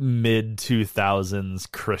 mid-2000s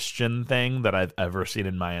Christian thing that I've ever seen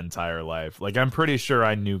in my entire life. Like, I'm pretty sure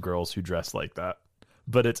I knew girls who dressed like that,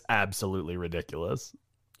 but it's absolutely ridiculous.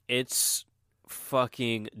 It's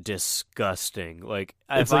fucking disgusting. Like,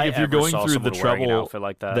 It's like if you're going through the trouble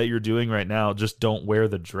like that you're doing right now, just don't wear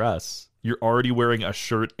the dress. You're already wearing a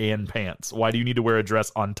shirt and pants. Why do you need to wear a dress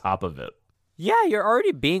on top of it? Yeah, you're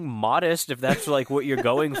already being modest if that's like what you're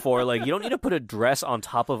going for. Like, you don't need to put a dress on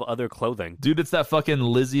top of other clothing. Dude, it's that fucking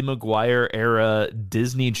Lizzie McGuire era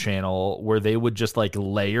Disney Channel where they would just like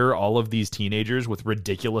layer all of these teenagers with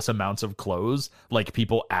ridiculous amounts of clothes, like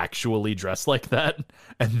people actually dress like that,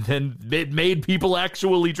 and then it made people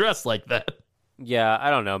actually dress like that. Yeah,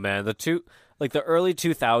 I don't know, man. The early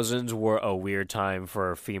 2000s were a weird time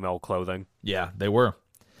for female clothing. Yeah, they were.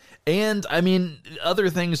 And, I mean, other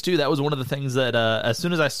things, too. That was one of the things that, as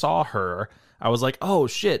soon as I saw her, I was like, oh,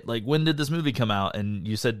 shit, like, when did this movie come out? And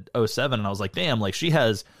you said 2007, and I was like, damn, like, she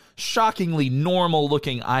has shockingly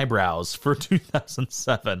normal-looking eyebrows for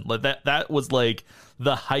 2007. Like, that was, like,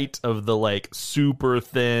 the height of the, like, super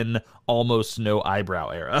thin, almost no eyebrow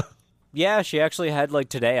era. Yeah, she actually had, like,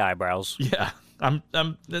 today eyebrows. Yeah, I'm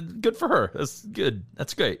good for her. That's good.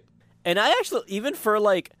 That's great. And I actually, even for,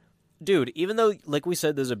 like... Dude, even though, like we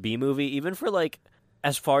said, there's a B movie, even for, like,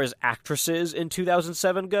 as far as actresses in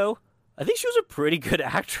 2007 go, I think she was a pretty good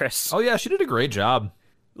actress. Oh yeah, she did a great job.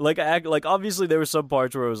 Like obviously there were some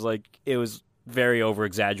parts where it was very over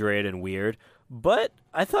exaggerated and weird, but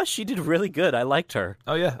I thought she did really good. I liked her.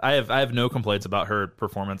 Oh yeah, I have no complaints about her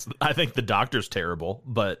performance. I think the doctor's terrible,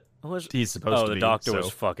 but he's supposed to be. Oh, the doctor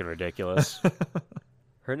was fucking ridiculous.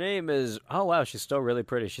 Her name is, oh wow, she's still really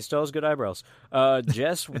pretty. She still has good eyebrows.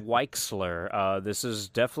 Jess Weixler. This is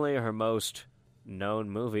definitely her most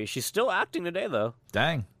known movie. She's still acting today though.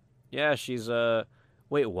 Dang. Yeah, she's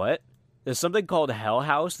wait, what? There's something called Hell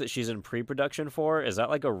House that she's in pre-production for. Is that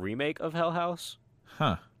like a remake of Hell House?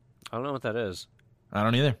 Huh. I don't know what that is. I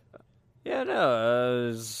don't either. Yeah,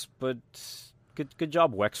 no, but good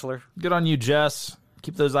job, Wexler. Good on you, Jess.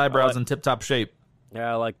 Keep those eyebrows in tip-top shape.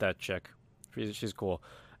 Yeah, I like that chick. She's cool.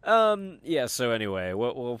 Yeah, so anyway,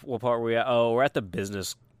 what part were we at? Oh, we're at the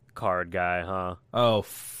business card guy, huh? Oh,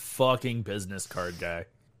 fucking business card guy.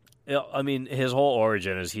 I mean, his whole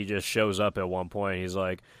origin is he just shows up at one point. He's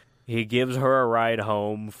like, he gives her a ride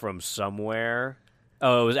home from somewhere.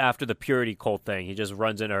 Oh, it was after the purity cult thing. He just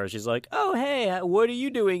runs into her. She's like, oh, hey, what are you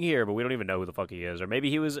doing here? But we don't even know who the fuck he is. Or maybe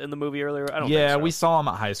he was in the movie earlier. I don't think so. Yeah, we saw him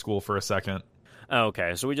at high school for a second. Oh,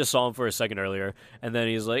 okay, so we just saw him for a second earlier. And then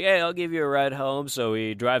he's like, hey, I'll give you a ride home. So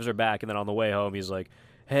he drives her back. And then on the way home, he's like,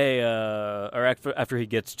 hey, or after he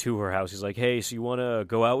gets to her house, he's like, hey, so you want to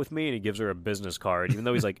go out with me? And he gives her a business card. Even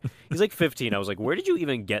though he's like 15. I was like, where did you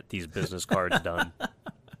even get these business cards done?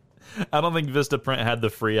 I don't think Vistaprint had the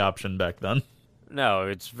free option back then. No,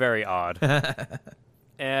 it's very odd.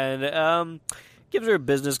 And gives her a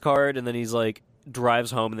business card, and then he's like,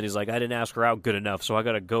 drives home, and then he's like, I didn't ask her out good enough, so I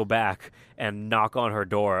gotta go back and knock on her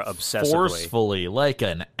door obsessively. Forcefully, like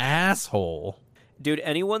an asshole. Dude,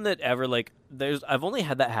 anyone that ever, like, I've only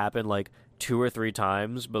had that happen, like, 2 or 3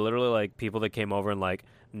 times, but literally, like, people that came over and, like,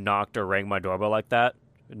 knocked or rang my doorbell like that,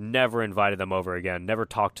 never invited them over again, never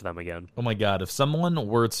talked to them again. Oh my god, if someone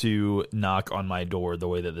were to knock on my door the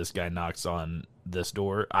way that this guy knocks on this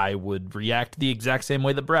door, I would react the exact same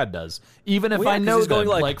way that Brad does. Even if I know them,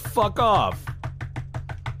 like, fuck off.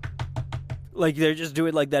 Like, they're just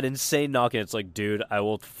doing, like, that insane knocking. It's like, dude, I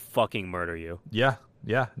will fucking murder you. Yeah.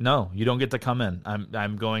 No, you don't get to come in.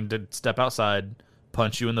 I'm going to step outside,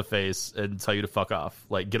 punch you in the face, and tell you to fuck off.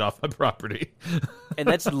 Like, get off my property. And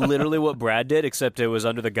that's literally what Brad did, except it was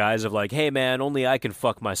under the guise of like, hey man, only I can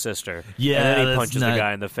fuck my sister. Yeah, and then he punches the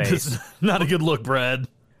guy in the face. Not a good look, Brad.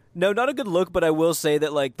 No, not a good look, but I will say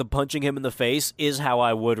that like the punching him in the face is how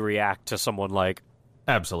I would react to someone like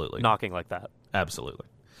absolutely knocking like that. Absolutely.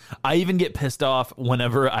 I even get pissed off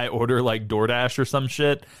whenever I order like DoorDash or some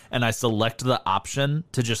shit and I select the option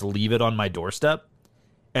to just leave it on my doorstep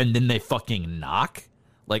and then they fucking knock.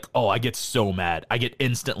 Like, oh, I get so mad. I get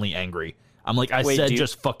instantly angry. I'm like,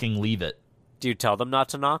 just fucking leave it. Do you tell them not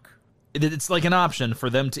to knock? It's like an option for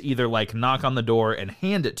them to either like knock on the door and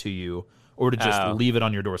hand it to you or to just leave it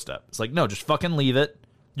on your doorstep. It's like, no, just fucking leave it.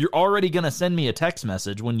 You're already going to send me a text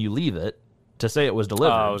message when you leave it to say it was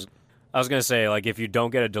delivered. I was going to say, like, if you don't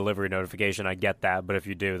get a delivery notification, I get that. But if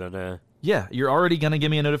you do, then yeah, you're already going to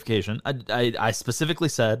give me a notification. I specifically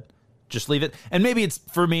said, just leave it. And maybe it's,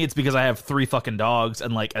 for me, it's because I have 3 fucking dogs.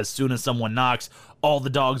 And, like, as soon as someone knocks, all the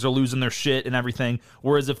dogs are losing their shit and everything.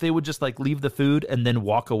 Whereas if they would just, like, leave the food and then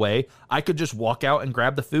walk away, I could just walk out and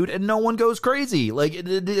grab the food and no one goes crazy. Like,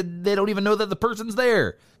 they don't even know that the person's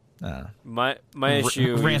there. My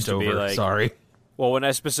issue used to be, like... Sorry. Well, when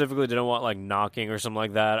I specifically didn't want like knocking or something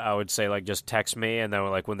like that, I would say like just text me, and then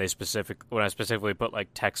like when I specifically put like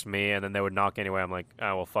text me, and then they would knock anyway, I'm like,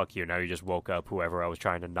 oh well, fuck you. Now you just woke up whoever I was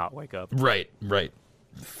trying to not wake up. Right.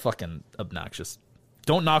 Fucking obnoxious.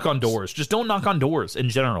 Don't knock on doors. Just don't knock on doors in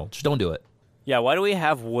general. Just don't do it. Yeah, why do we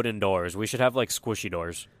have wooden doors? We should have like squishy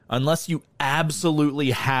doors. Unless you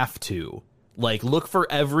absolutely have to. Like, look for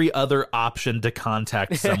every other option to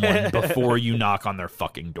contact someone before you knock on their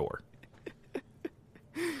fucking door.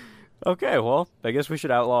 Okay, well, I guess we should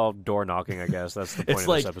outlaw door knocking, I guess. That's the point of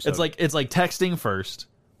this episode. It's like texting first,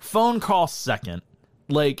 phone call second,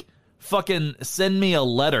 like fucking send me a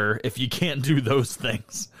letter if you can't do those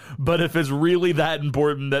things. But if it's really that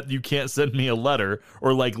important that you can't send me a letter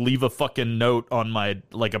or like leave a fucking note on my,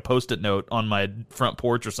 like a Post-it note on my front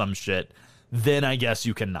porch or some shit, then I guess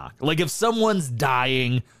you can knock. Like if someone's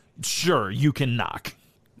dying, sure, you can knock.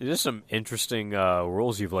 These are some interesting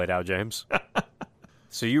rules you've laid out, James.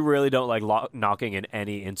 So you really don't like knocking in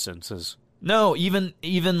any instances? No, even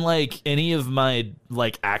like any of my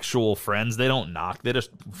like actual friends, they don't knock. They just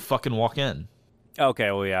fucking walk in.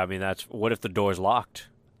 Okay, well, yeah, I mean, what if the door's locked?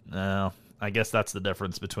 No, I guess that's the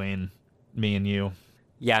difference between me and you.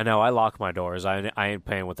 Yeah, no, I lock my doors. I ain't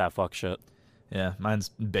paying with that fuck shit. Yeah, mine's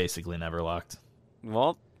basically never locked.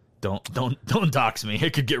 Well, Don't dox me.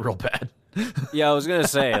 It could get real bad. Yeah, I was gonna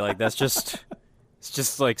say, like, it's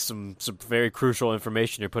just like some very crucial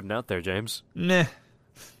information you're putting out there, James. Nah.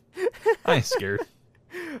 I ain't scared.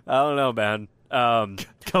 I don't know, man.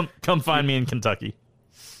 Come find me in Kentucky.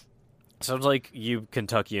 Sounds like you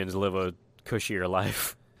Kentuckians live a cushier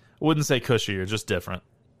life. I wouldn't say cushier, just different.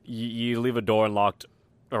 You leave a door unlocked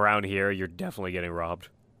around here, you're definitely getting robbed.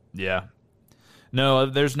 Yeah. No,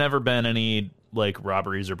 there's never been any like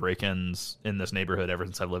robberies or break-ins in this neighborhood ever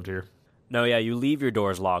since I've lived here. No, yeah, you leave your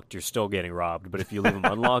doors locked, you're still getting robbed. But if you leave them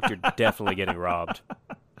unlocked, you're definitely getting robbed.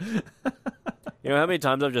 You know how many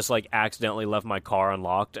times I've just, like, accidentally left my car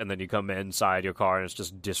unlocked, and then you come inside your car and it's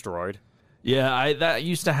just destroyed? Yeah, that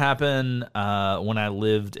used to happen when I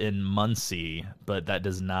lived in Muncie, but that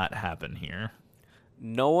does not happen here.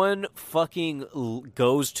 No one fucking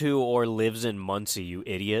goes to or lives in Muncie, you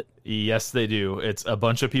idiot. Yes, they do. It's a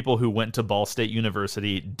bunch of people who went to Ball State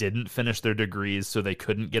University, didn't finish their degrees, so they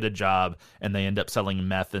couldn't get a job, and they end up selling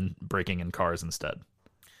meth and breaking in cars instead.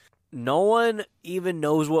 No one even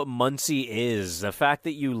knows what Muncie is. The fact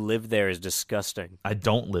that you live there is disgusting. I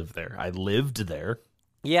don't live there. I lived there.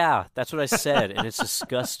 Yeah, that's what I said, and it's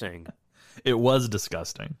disgusting. It was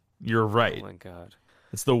disgusting. You're right. Oh my god.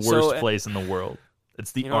 It's the worst place in the world.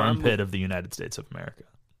 It's the armpit of the United States of America.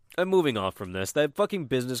 I'm moving on from this. That fucking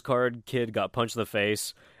business card kid got punched in the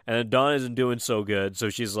face, and then Dawn isn't doing so good, so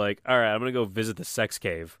she's like, all right, I'm going to go visit the sex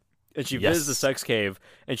cave. And she visits the sex cave,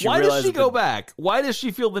 and she realizes... Why does she go back? Why does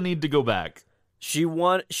she feel the need to go back? She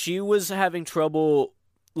was having trouble,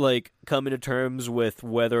 like, coming to terms with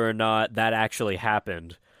whether or not that actually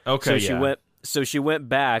happened. Okay, So she went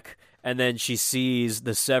back, and then she sees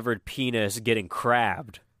the severed penis getting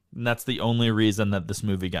crabbed. And that's the only reason that this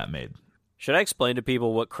movie got made. Should I explain to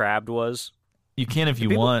people what crabbed was? You can if you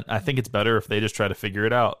want. I think it's better if they just try to figure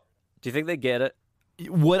it out. Do you think they get it?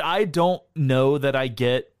 What I don't know that I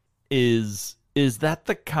get is that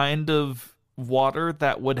the kind of water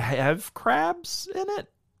that would have crabs in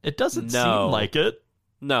it? It doesn't seem like it.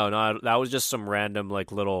 No, that was just some random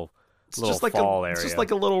like little like fall area. It's just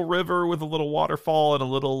like a little river with a little waterfall and a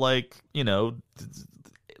little like,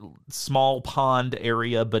 small pond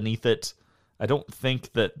area beneath it. I don't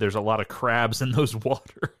think that there's a lot of crabs in those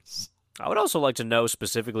waters. I would also like to know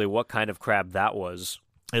specifically what kind of crab that was.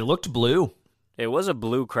 It looked blue. It was a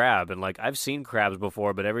blue crab, and like I've seen crabs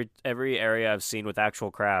before, but every area I've seen with actual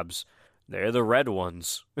crabs, they're the red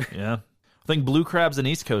ones. Yeah. I think blue crab's an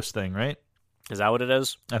East Coast thing, right? Is that what it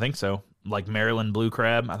is? I think so. Like Maryland blue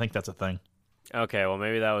crab. I think that's a thing. Okay, well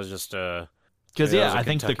maybe that was just because I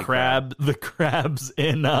think the crabs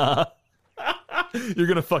in you're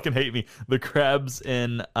gonna fucking hate me. The crabs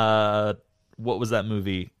in what was that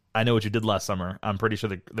movie? I Know What You Did Last Summer. I'm pretty sure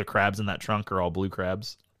the crabs in that trunk are all blue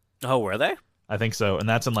crabs. Oh, were they? I think so, and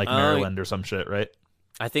that's in like Maryland or some shit, right?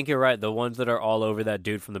 I think you're right. The ones that are all over that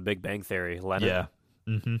dude from The Big Bang Theory, Leonard. Yeah.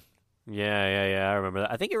 Mm-hmm. Yeah. I remember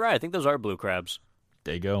that. I think you're right. I think those are blue crabs.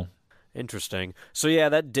 There you go. Interesting. So yeah,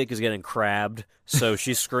 that dick is getting crabbed. So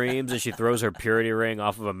she screams and she throws her purity ring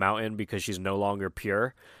off of a mountain because she's no longer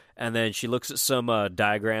pure. And then she looks at some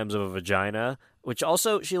diagrams of a vagina, which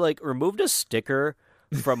also she like removed a sticker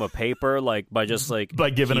from a paper, like by just like by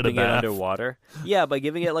giving it a bath underwater. Yeah, by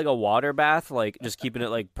giving it like a water bath, like just keeping it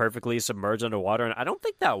like perfectly submerged underwater. And I don't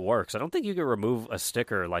think that works. I don't think you can remove a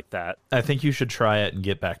sticker like that. I think you should try it and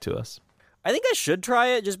get back to us. I think I should try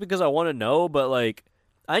it just because I want to know, but like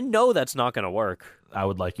I know that's not going to work. I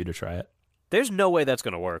would like you to try it. There's no way that's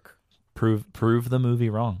going to work. Prove the movie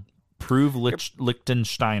wrong. Prove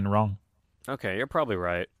Liechtenstein wrong. Okay, you're probably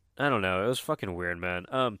right. I don't know. It was fucking weird, man.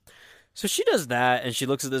 So she does that, and she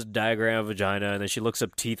looks at this diagram of vagina, and then she looks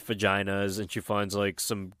up teeth vaginas, and she finds, like,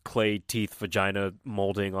 some clay teeth vagina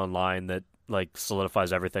molding online that, like,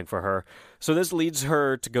 solidifies everything for her. So this leads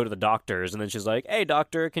her to go to the doctors, and then she's like, hey,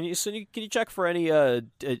 doctor, can you check for any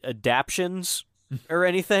adaptions or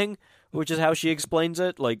anything? Which is how she explains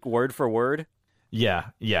it, like, word for word. Yeah.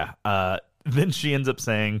 Then she ends up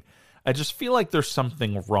saying, I just feel like there's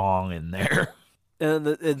something wrong in there. And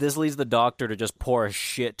this leads the doctor to just pour a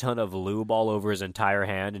shit ton of lube all over his entire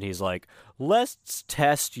hand, and he's like, let's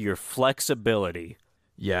test your flexibility.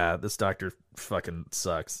 Yeah, this doctor fucking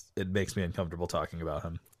sucks. It makes me uncomfortable talking about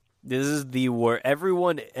him. This is the word.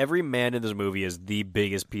 Every man in this movie is the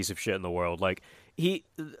biggest piece of shit in the world. Like,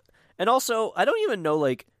 and also, I don't even know,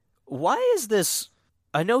 like, why is this,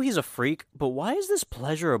 I know he's a freak, but why is this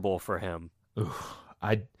pleasurable for him?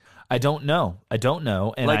 I don't know.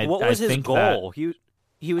 And like, what was his goal?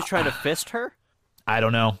 He was trying to fist her? I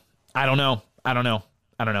don't know.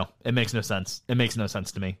 It makes no sense. It makes no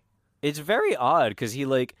sense to me. It's very odd because he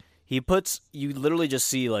you literally just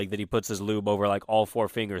see like that he puts his lube over like all 4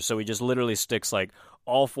 fingers. So he just literally sticks like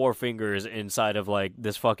all 4 fingers inside of like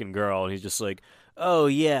this fucking girl, and he's just like, "Oh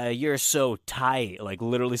yeah, you're so tight," like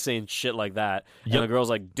literally saying shit like that. Yep. And the girl's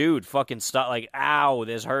like, "Dude, fucking stop!" Like, "Ow,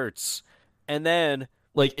 this hurts." And then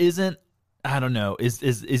like, I don't know, is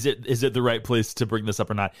it the right place to bring this up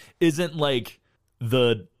or not? Isn't like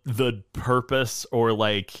the purpose or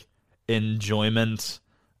like enjoyment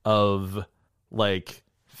of like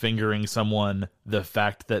fingering someone the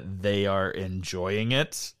fact that they are enjoying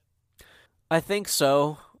it? I think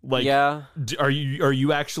so. Like, yeah. Are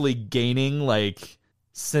you actually gaining like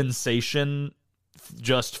sensation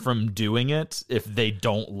just from doing it if they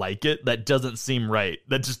don't like it? That doesn't seem right.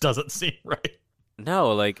 That just doesn't seem right.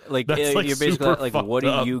 No, like That's, like, you're basically super like, fucked what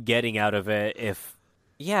up. are you getting out of it? If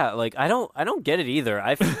like I don't get it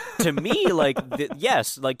either. To me, like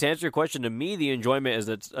yes, like to answer your question, to me the enjoyment is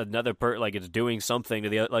that another like it's doing something to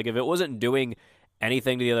the other. Like if it wasn't doing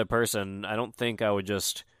anything to the other person, I don't think I would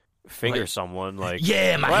just finger Like, someone. Like,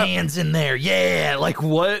 yeah, my what? hand's in there. Yeah, like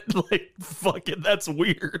what? Like fucking, that's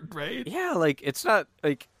weird, right? Yeah, like it's not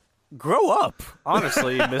like grow up,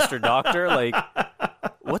 honestly, Mr. Doctor. Like,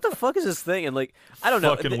 what the fuck is this thing? And like, I don't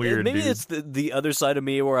know. Fucking weird, Maybe dude. it's the other side of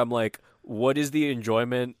me where I'm like, what is the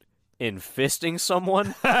enjoyment in fisting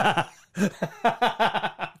someone?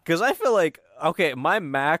 Because I feel like, okay, my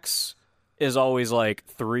max is always like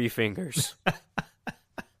 3 fingers.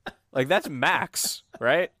 Like that's max,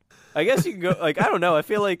 right? I guess you can go. Like I don't know. I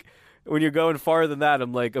feel like when you're going farther than that,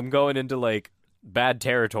 I'm going into like bad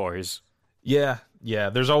territories. Yeah.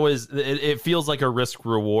 There's always it feels like a risk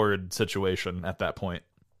reward situation at that point.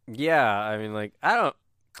 Yeah, I mean, like I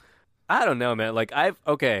don't know, man. Like I've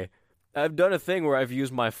done a thing where I've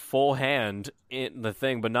used my full hand in the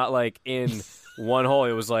thing, but not like in one hole.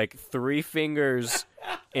 It was like 3 fingers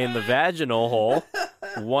in the vaginal hole,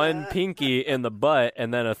 1 pinky in the butt,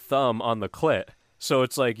 and then a thumb on the clit. So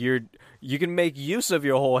it's like you can make use of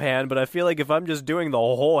your whole hand, but I feel like if I'm just doing the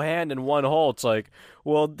whole hand in one hole, it's like,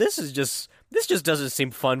 well, this just doesn't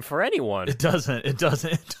seem fun for anyone. It doesn't.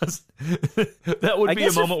 That would I be a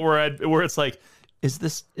guess moment where it's like, is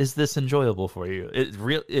this enjoyable for you? It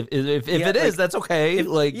real if Yeah, it is, that's okay.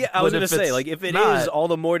 Like, Yeah, I was but gonna if say, it's like, if it not- is, all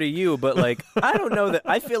the more to you. But like, I don't know that.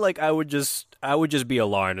 I feel like I would just be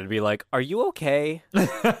alarmed and be like, "Are you okay?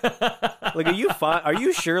 Like, are you fine? Are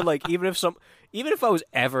you sure? Like, even if I was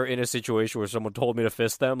ever in a situation where someone told me to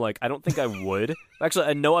fist them, like, I don't think I would. Actually,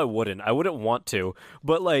 I know I wouldn't. I wouldn't want to.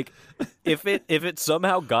 But like, if it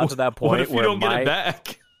somehow got to that point what if you where don't get it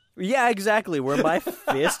back? yeah, exactly, where my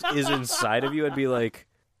fist is inside of you, I'd be like,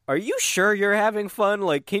 are you sure you're having fun?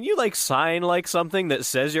 Like, can you, like, sign, like, something that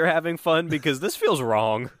says you're having fun? Because this feels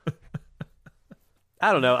wrong.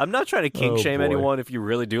 I don't know. I'm not trying to kink shame boy. anyone if you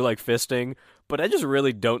really do like fisting, but I just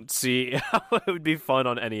really don't see how it would be fun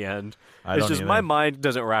on any end. I It's don't just either. my mind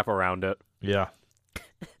doesn't wrap around it. Yeah,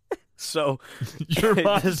 So, your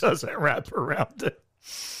mind doesn't wrap around it.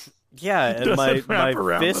 yeah, and Doesn't my wrap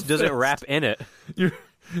around fist the doesn't fist. wrap in it.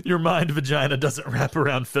 Your mind vagina doesn't wrap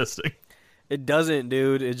around fisting. It doesn't,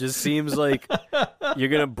 dude. It just seems like you're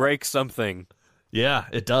going to break something. Yeah,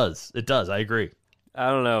 it does. It does. I agree. I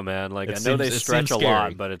don't know, man. Like, It I know they seems- it stretch seems a lot,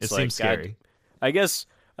 scary. but it's It like, seems scary. I guess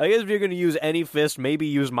if you're gonna use any fist, maybe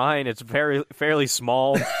use mine. It's fairly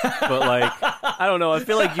small, but like, I don't know. I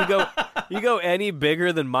feel like you go any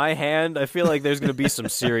bigger than my hand, I feel like there's gonna be some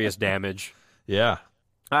serious damage. Yeah.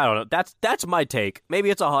 I don't know. That's my take. Maybe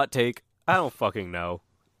it's a hot take. I don't fucking know.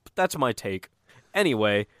 But that's my take.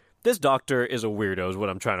 Anyway. This doctor is a weirdo is what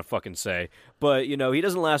I'm trying to fucking say. But, you know, he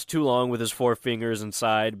doesn't last too long with his 4 fingers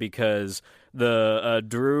inside because the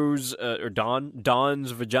Don's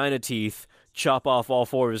vagina teeth chop off all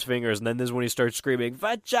 4 of his fingers, and then this is when he starts screaming,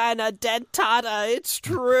 "Vagina dentata, it's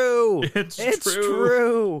true! It's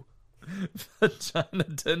true!" Vagina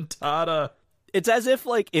dentata. It's as if,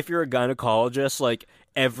 like, if you're a gynecologist, like,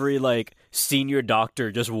 every, like, senior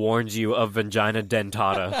doctor just warns you of vagina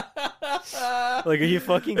dentata. Like, are you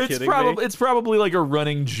fucking kidding me? It's probably like a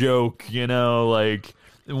running joke, you know, like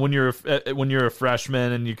when you're a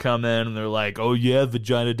freshman and you come in and they're like, "Oh yeah,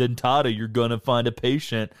 vagina dentata, you're gonna find a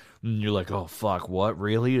patient," and you're like, "Oh fuck, what?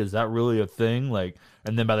 Really? Is that really a thing?" Like,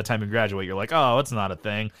 and then by the time you graduate, you're like, "Oh, it's not a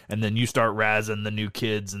thing," and then you start razzing the new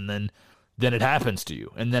kids, and then it happens to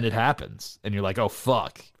you, and then it happens, and you're like, "Oh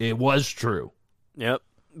fuck, it was true." Yep.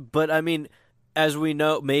 But, I mean, as we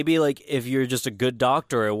know, maybe, like, if you're just a good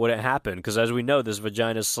doctor, it wouldn't happen. Because, as we know, this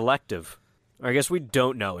vagina is selective. Or I guess we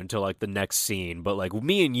don't know until, like, the next scene. But, like,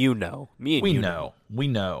 me and you know. We know.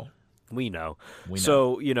 know.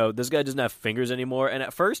 So, you know, this guy doesn't have fingers anymore. And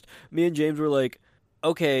at first, me and James were like,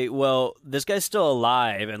 okay, well, this guy's still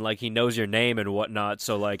alive and like he knows your name and whatnot,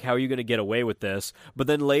 so like how are you gonna get away with this? But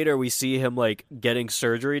then later we see him like getting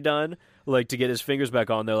surgery done, like to get his fingers back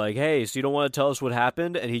on. They're like, hey, so you don't want to tell us what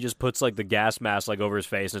happened? And he just puts like the gas mask like over his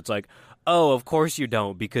face, and it's like, oh, of course you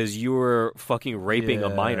don't, because you were fucking raping a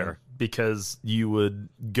minor. Because you would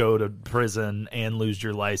go to prison and lose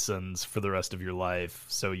your license for the rest of your life.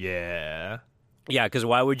 So yeah. Yeah, because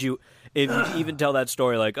why would you, if you even tell that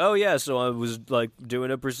story like, oh yeah, so I was like doing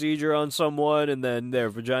a procedure on someone and then their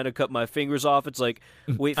vagina cut my fingers off. It's like,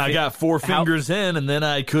 wait, I got 4 fingers in and then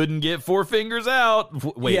I couldn't get 4 fingers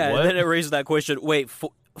out. Wait, yeah, what? And then it raises that question. Wait,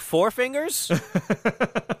 4 fingers?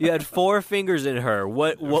 You had 4 fingers in her.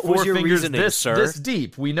 What was your reasoning, sir? This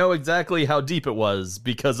deep. We know exactly how deep it was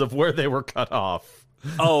because of where they were cut off.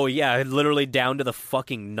 Oh yeah, literally down to the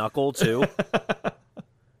fucking knuckle too.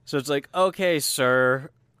 So it's like, okay, sir,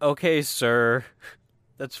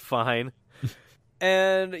 that's fine.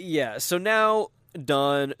 And yeah, so now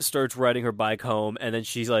Dawn starts riding her bike home, and then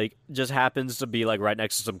she's like, just happens to be like right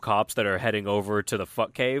next to some cops that are heading over to the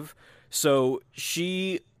fuck cave. So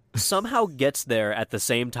she somehow gets there at the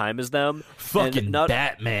same time as them. Fucking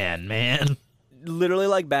Batman, man. Literally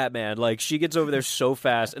like Batman. Like, she gets over there so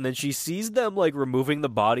fast, and then she sees them like removing the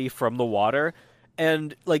body from the water.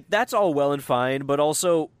 And like, that's all well and fine, but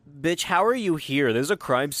also, bitch, how are you here? There's a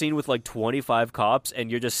crime scene with like 25 cops,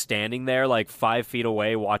 and you're just standing there like 5 feet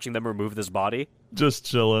away watching them remove this body? Just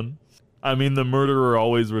chilling. I mean, the murderer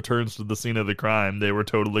always returns to the scene of the crime. They were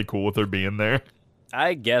totally cool with her being there.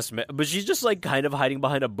 I guess, but she's just like kind of hiding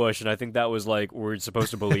behind a bush, and I think that was like, we're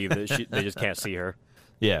supposed to believe that they just can't see her.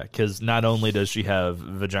 Yeah, because not only does she have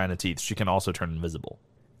vagina teeth, she can also turn invisible.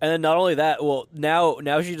 And then not only that, well,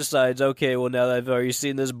 now she decides, okay, well, now that I've already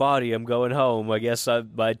seen this body, I'm going home. I guess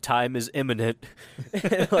my time is imminent.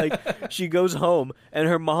 And, like, she goes home, and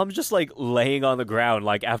her mom's just, like, laying on the ground,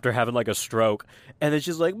 like, after having, like, a stroke. And then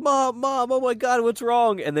she's like, Mom, oh my God, what's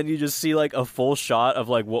wrong? And then you just see, like, a full shot of,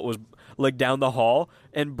 like, what was, like, down the hall,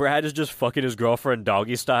 and Brad is just fucking his girlfriend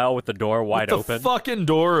doggy style with the door wide open. The fucking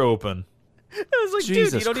door open. I was like,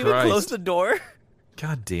 Jesus dude, you don't Christ. even close the door?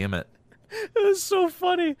 God damn it. It was so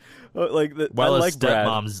funny. Like, While I his like Brad.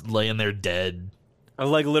 stepmom's laying there dead. I'm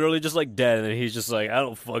like literally just like dead, and he's just like, I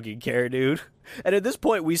don't fucking care, dude. And at this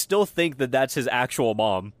point, we still think that that's his actual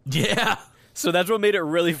mom. Yeah. So that's what made it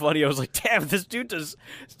really funny. I was like, damn, this dude does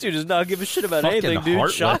not give a shit about anything, dude.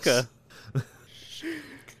 Heartless. Shaka.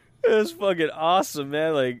 It was fucking awesome,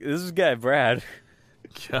 man. Like, this is guy Brad.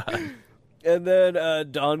 God. And then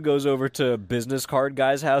Dawn goes over to business card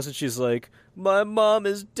guy's house, and she's like, my mom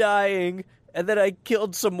is dying, and then I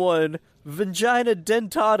killed someone. Vagina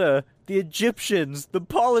dentata, the Egyptians, the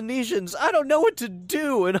Polynesians, I don't know what to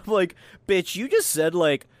do. And I'm like, bitch, you just said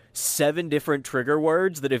like 7 different trigger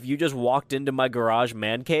words that if you just walked into my garage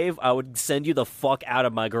man cave, I would send you the fuck out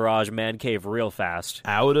of my garage man cave real fast.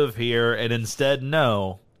 Out of here, and instead,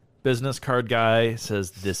 no. Business card guy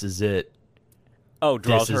says, this is it. Oh,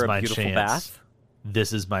 draws This is her a my beautiful chance. bath.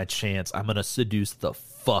 This is my chance. I'm going to seduce the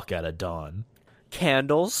fuck out of Dawn.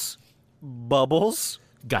 Candles, bubbles,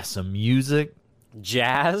 Got some music.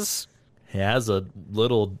 jazz. Has a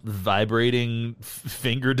little vibrating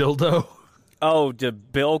finger dildo. Oh, the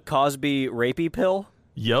Bill Cosby rapey pill?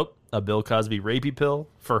 Yep, a Bill Cosby rapey pill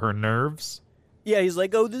for her nerves. Yeah, he's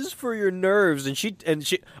like, oh, this is for your nerves. And she,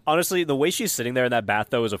 honestly, the way she's sitting there in that bath,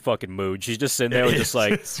 though, is a fucking mood. She's just sitting there with just,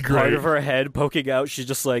 like, It's part great. of her head poking out. She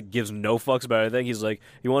just, like, gives no fucks about anything. He's like,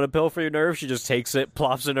 you want a pill for your nerves? She just takes it,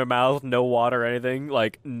 plops it in her mouth, no water or anything,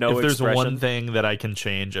 like, no If there's expression. one thing that I can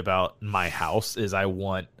change about my house is I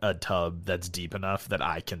want a tub that's deep enough that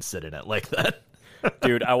I can sit in it like that.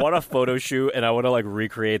 Dude, I want a photo shoot, and I want to, like,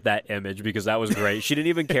 recreate that image because that was great. She didn't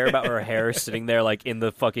even care about her hair sitting there, like, in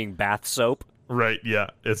the fucking bath soap. Right,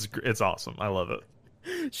 yeah. It's awesome. I love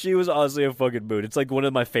it. She was honestly a fucking mood. It's like one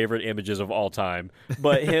of my favorite images of all time.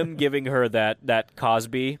 But him giving her that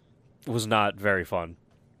Cosby was not very fun.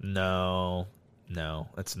 No,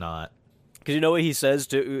 it's not. Because you know what he says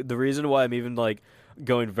to the reason why I'm even like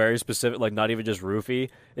going very specific, like not even just roofie,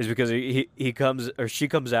 is because he comes or she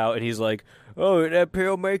comes out and he's like, oh, that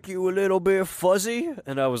pill make you a little bit fuzzy?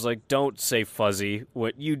 And I was like, don't say fuzzy.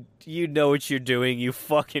 What you know what you're doing, you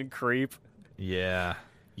fucking creep. Yeah.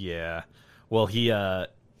 Well,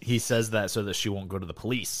 he says that so that she won't go to the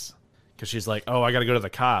police. Because she's like, oh, I got to go to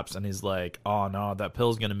the cops. And he's like, oh, no, that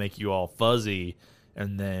pill's going to make you all fuzzy.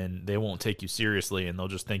 And then they won't take you seriously and they'll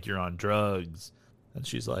just think you're on drugs. And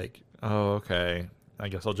she's like, oh, okay. I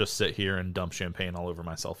guess I'll just sit here and dump champagne all over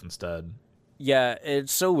myself instead. Yeah,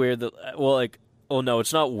 it's so weird that, well, like, oh no,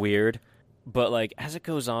 it's not weird, but like as it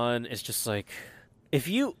goes on, it's just like if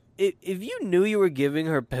you if you knew you were giving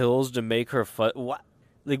her pills to make her what?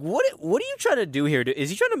 Like, what are you trying to do here?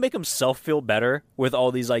 Is he trying to make himself feel better with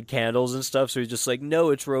all these, like, candles and stuff? So he's just like,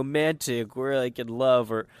 no, it's romantic. We're, like, in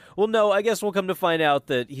love. Or, well, no, I guess we'll come to find out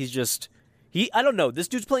that he's just... I don't know. This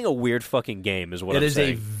dude's playing a weird fucking game is what I'm saying.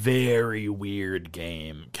 It is a very weird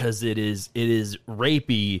game because it is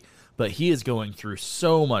rapey, but he is going through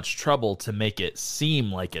so much trouble to make it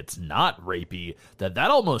seem like it's not rapey that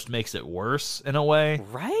almost makes it worse in a way.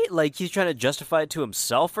 Right? Like he's trying to justify it to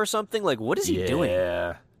himself or something? Like, what is he doing?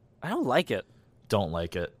 Yeah. I don't like it. Don't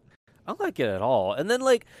like it. I don't like it at all. And then,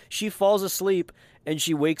 like, she falls asleep and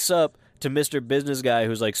she wakes up to Mr. Business Guy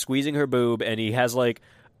who's, like, squeezing her boob and he has, like,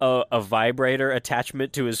 a vibrator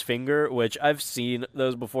attachment to his finger, which I've seen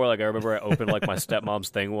those before. Like, I remember I opened, like, my stepmom's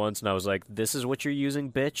thing once and I was like, this is what you're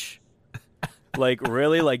using, bitch? Like,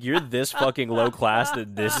 really? Like, you're this fucking low class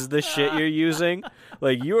that this is the shit you're using?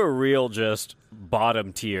 Like, you're real just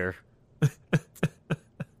bottom tier.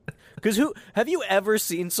 Because have you ever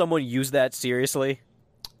seen someone use that seriously?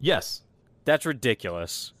 Yes. That's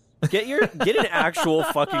ridiculous. Get an actual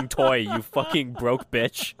fucking toy, you fucking broke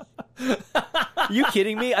bitch. You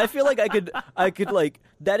kidding me? I feel like I could like,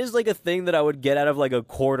 that is like a thing that I would get out of like a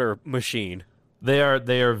quarter machine. They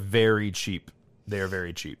are very cheap. They are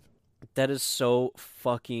very cheap. That is so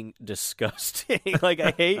fucking disgusting. Like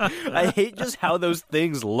I hate just how those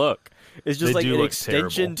things look. It's just like an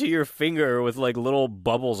extension to your finger with like little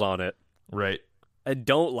bubbles on it. Right. I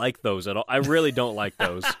don't like those at all. I really don't like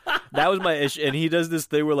those. That was my issue. And he does this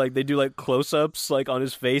thing where like they do like close-ups like on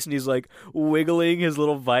his face and he's like wiggling his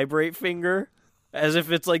little vibrate finger as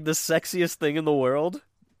if it's like the sexiest thing in the world.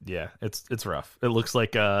 Yeah, it's rough. It looks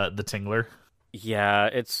like the Tingler. Yeah,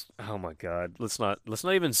 it's oh my god. Let's not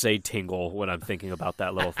even say tingle when I'm thinking about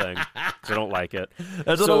that little thing. 'Cause I don't like it.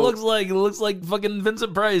 That's what it looks like. It looks like fucking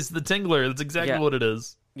Vincent Price, the Tingler. That's exactly what it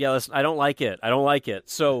is. Yeah, I don't like it. I don't like it.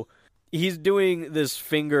 So he's doing this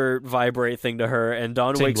finger vibrate thing to her, and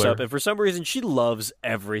Dawn wakes up, and for some reason she loves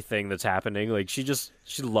everything that's happening. Like she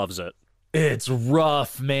loves it. It's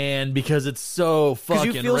rough, man, because it's so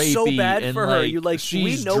fucking rapey. You feel so bad for her. You like,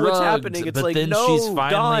 we know what's happening. It's but like, then no, she's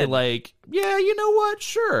finally Dawn. like, yeah, you know what?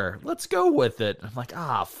 Sure, let's go with it. I'm like,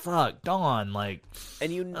 fuck, Dawn. Like,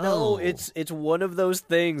 and you know, it's one of those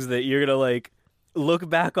things that you're gonna like look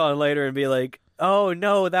back on later and be like, oh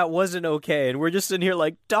no, that wasn't okay. And we're just sitting here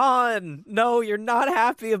like, Dawn, no, you're not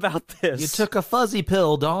happy about this. You took a fuzzy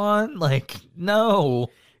pill, Dawn. Like, no,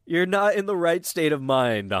 you're not in the right state of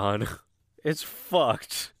mind, Dawn. It's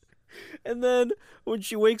fucked. And then when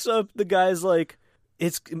she wakes up, the guy's like,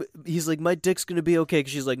 he's like, my dick's gonna be okay.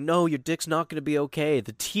 'Cause she's like, no, your dick's not gonna be okay.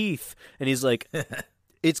 The teeth. And he's like,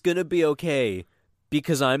 it's gonna be okay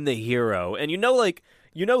because I'm the hero. And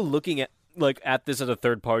looking at this as a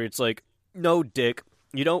third party, it's like, no, Dick,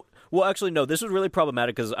 you don't. Well, actually, no, this was really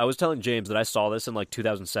problematic because I was telling James that I saw this in like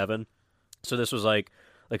 2007. So this was like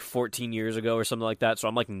 14 years ago or something like that. So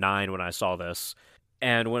I'm like 9 when I saw this.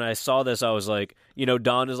 And when I saw this, I was like,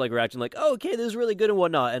 Dawn is like reacting like, oh, okay, this is really good and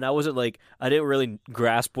whatnot. And I didn't really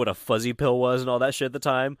grasp what a fuzzy pill was and all that shit at the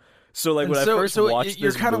time. So like when I first watched you're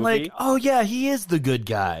this kind of movie, like, oh yeah, he is the good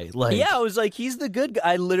guy. Like, yeah, I was like, he's the good guy.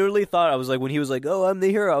 I literally thought, I was like, when he was like, oh, I'm the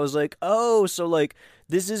hero, I was like, oh, so like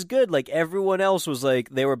this is good. Like everyone else was like,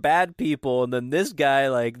 they were bad people, and then this guy,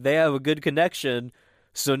 like, they have a good connection.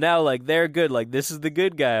 So now, like, they're good. Like, this is the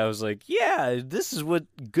good guy. I was like, yeah, this is what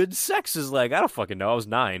good sex is like. I don't fucking know. I was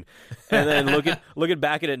 9. And then looking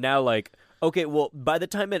back at it now, like, okay, well, by the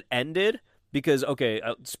time it ended, because, okay,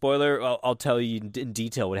 spoiler, I'll tell you in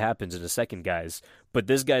detail what happens in a second, guys. But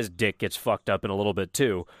this guy's dick gets fucked up in a little bit,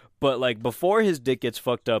 too. But, like, before his dick gets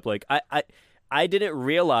fucked up, like, I didn't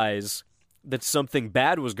realize that something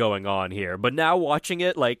bad was going on here. But now watching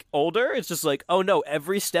it, like, older, it's just like, oh, no,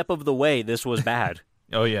 every step of the way, this was bad.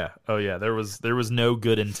 Oh yeah. There was no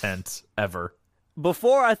good intent ever.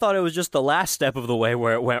 Before I thought it was just the last step of the way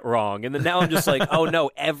where it went wrong, and then now I'm just like, oh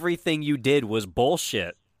no, everything you did was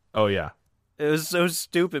bullshit. Oh yeah. It was so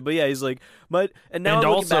stupid. But yeah, he's like, and now and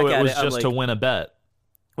I'm also back it at was it, just to win a bet.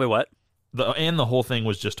 Wait, what? The whole thing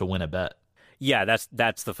was just to win a bet. Yeah,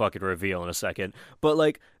 that's the fucking reveal in a second. But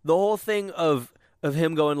like the whole thing of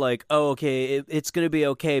him going like, oh okay, it's gonna be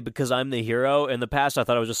okay because I'm the hero. In the past, I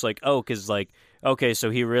thought it was just like, oh, because like, okay, so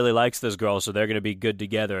he really likes this girl, so they're going to be good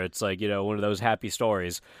together. It's like, one of those happy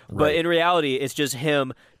stories. Right. But in reality, it's just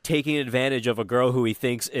him taking advantage of a girl who he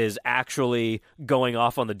thinks is actually going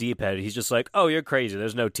off on the deep end. He's just like, oh, you're crazy.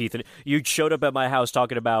 There's no teeth in it. You showed up at my house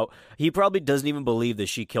talking about, he probably doesn't even believe that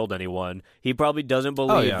she killed anyone. He probably doesn't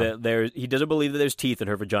believe he doesn't believe that there's teeth in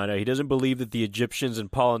her vagina. He doesn't believe that the Egyptians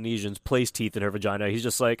and Polynesians place teeth in her vagina. He's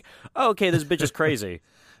just like, oh, okay, this bitch is crazy.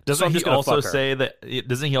 Doesn't I'm he just gonna also fuck her. say that?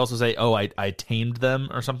 Doesn't he also say, "Oh, I tamed them"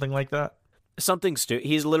 or something like that? Something stupid.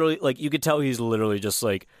 He's literally like, you could tell he's literally just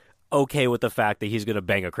like okay with the fact that he's gonna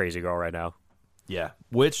bang a crazy girl right now. Yeah.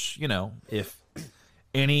 Which, if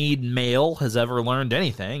any male has ever learned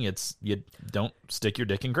anything, it's you don't stick your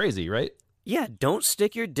dick in crazy, right? Yeah, don't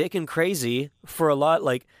stick your dick in crazy for a lot.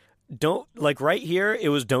 Like, don't, like, right here, it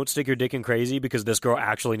was don't stick your dick in crazy because this girl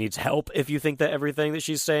actually needs help if you think that everything that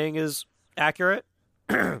she's saying is accurate.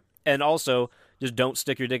 And also, just don't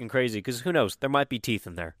stick your dick in crazy because who knows? There might be teeth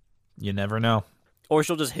in there. You never know. Or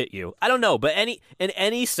she'll just hit you. I don't know, but in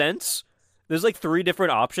any sense, there's like 3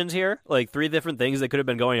 different options here, like 3 different things that could have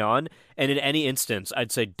been going on. And in any instance,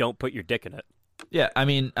 I'd say don't put your dick in it. Yeah, I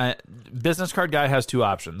mean, business card guy has 2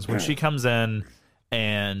 options. When she comes in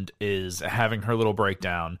and is having her little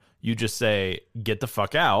breakdown, you just say, get the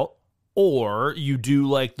fuck out. Or you do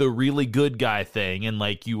like the really good guy thing and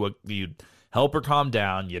like you help her calm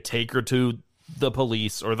down. You take her to the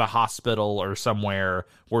police or the hospital or somewhere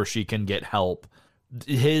where she can get help.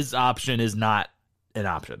 His option is not an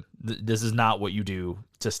option. This is not what you do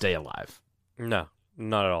to stay alive. No,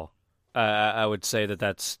 not at all. I would say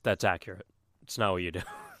that's accurate. It's not what you do.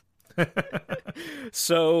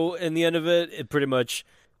 So, in the end of it, it pretty much,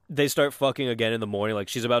 they start fucking again in the morning. Like,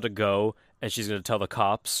 she's about to go, and she's going to tell the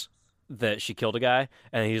cops that she killed a guy.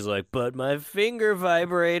 And he's like, but my finger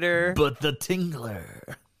vibrator. But the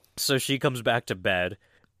tingler. So she comes back to bed,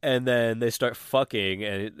 and then they start fucking,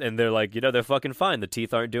 and they're like, they're fucking fine. The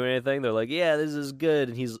teeth aren't doing anything. They're like, yeah, this is good.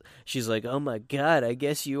 And she's like, oh my God, I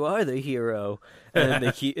guess you are the hero. And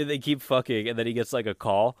then they keep fucking, and then he gets like a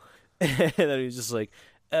call. And then he's just like,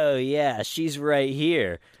 oh, yeah, she's right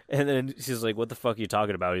here. And then she's like, what the fuck are you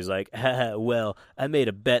talking about? He's like, haha, well, I made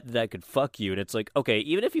a bet that I could fuck you. And it's like, okay,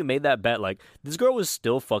 even if you made that bet, like, this girl was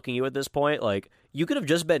still fucking you at this point. Like, you could have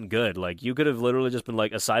just been good. Like, you could have literally just been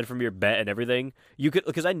like, aside from your bet and everything, you could,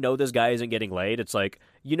 because I know this guy isn't getting laid. It's like,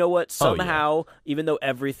 you know what? Somehow, even though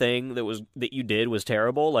everything that you did was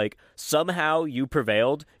terrible, like, somehow you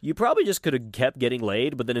prevailed. You probably just could have kept getting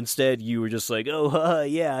laid, but then instead you were just like, oh,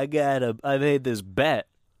 yeah, I made this bet.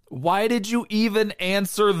 Why did you even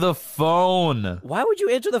answer the phone? Why would you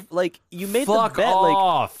answer you made Fuck the bet,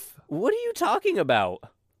 off. what are you talking about?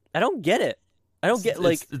 I don't get it. I don't get,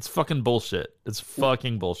 it's fucking bullshit. It's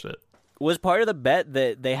fucking bullshit. Was part of the bet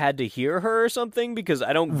that they had to hear her or something? Because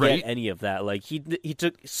I don't Right. get any of that. Like, he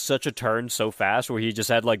took such a turn so fast where he just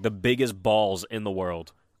had, like, the biggest balls in the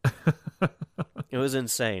world. It was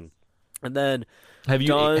insane. And then Have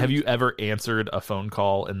you ever answered a phone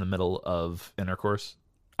call in the middle of intercourse?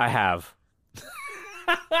 I have.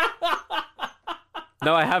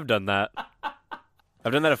 No, I have done that.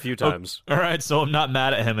 I've done that a few times. All right, so I'm not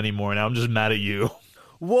mad at him anymore now. I'm just mad at you.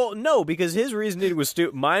 Well, no, because his reasoning was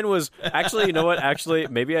stupid. Mine was actually, you know what? Actually,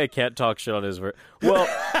 maybe I can't talk shit on his. Well,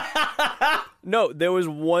 no, there was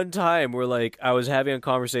one time where like I was having a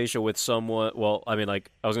conversation with someone. Well, I mean, like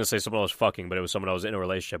I was gonna say someone I was fucking, but it was someone I was in a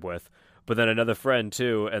relationship with. But then another friend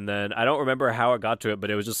too, and then I don't remember how it got to it, but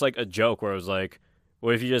it was just like a joke where it was like,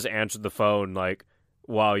 "What if you just answered the phone like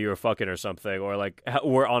while you were fucking or something, or like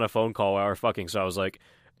we're on a phone call while we're fucking?" So I was like.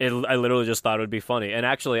 I literally just thought it would be funny. And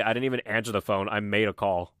actually, I didn't even answer the phone. I made a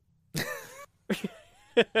call.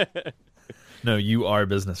 No, you are a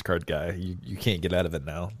business card guy. You can't get out of it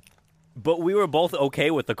now. But we were both okay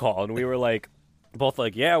with the call. And we were like, both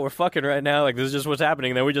like, yeah, we're fucking right now. Like, this is just what's happening.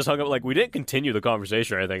 And then we just hung up. Like, we didn't continue the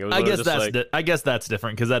conversation or anything. It was I guess that's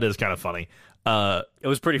different because that is kind of funny. It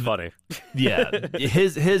was pretty funny. Yeah.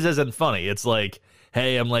 his isn't funny. It's like,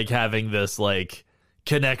 hey, I'm like having this like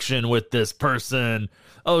connection with this person.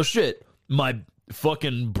 Oh shit, my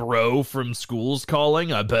fucking bro from school's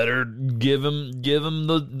calling. I better give him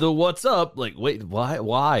the what's up. Like, wait,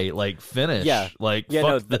 why? Like, finish. Yeah. Like, Yeah,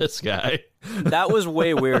 fuck no, this guy. That was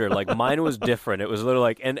way weirder. Like, mine was different. It was literally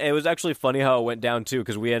like, and it was actually funny how it went down too,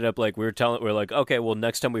 because we ended up like, we were like, okay, well,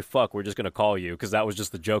 next time we fuck, we're just gonna call you, because that was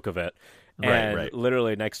just the joke of it. And Right.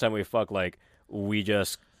 literally, next time we fuck, like, we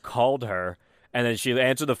just called her, and then she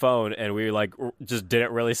answered the phone, and we like just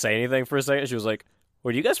didn't really say anything for a second. She was like,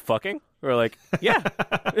 were you guys fucking? We were like, yeah.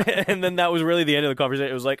 And then that was really the end of the conversation.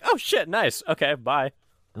 It was like, oh shit, nice. Okay, bye.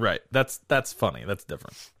 Right. That's funny. That's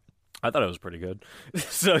different. I thought it was pretty good.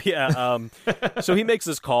 So yeah, so he makes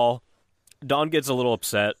this call. Dawn gets a little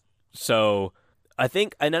upset. So I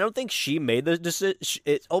don't think she made the decision.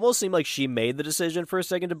 It almost seemed like she made the decision for a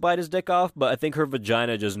second to bite his dick off, but I think her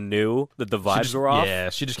vagina just knew that the vibes were off. Yeah,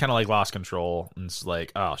 she just kind of like lost control and it's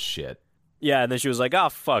like, oh shit. Yeah, and then she was like, oh,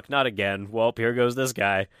 fuck, not again. Well, here goes this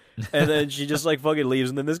guy. And then she just, like, fucking leaves.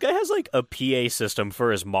 And then this guy has, like, a PA system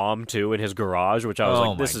for his mom, too, in his garage, which I was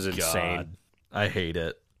like, this is insane. I hate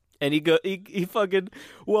it. And he fucking,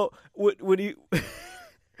 well, when he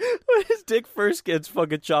when his dick first gets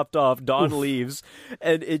fucking chopped off, Don leaves,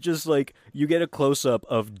 and it just like you get a close up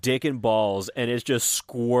of dick and balls, and it's just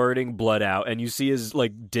squirting blood out, and you see his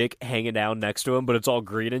like dick hanging down next to him, but it's all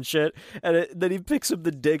green and shit. And then he picks up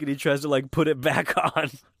the dick and he tries to like put it back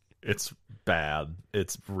on. It's bad.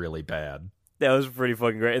 It's really bad. That was pretty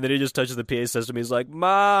fucking great. And then he just touches the PA system. He's like,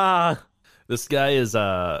 "Ma." This guy is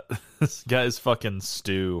fucking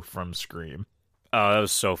Stu from Scream. Oh, that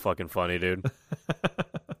was so fucking funny, dude.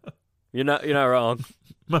 You're not wrong.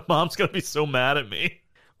 My mom's gonna be so mad at me.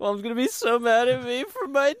 Mom's gonna be so mad at me for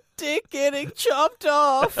my dick getting chopped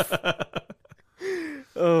off.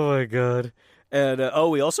 Oh my god. And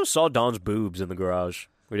we also saw Dawn's boobs in the garage.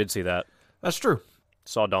 We did see that. That's true.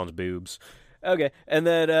 Saw Dawn's boobs. Okay, and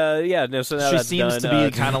then so now she that's seems done.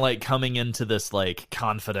 to be kind of like coming into this like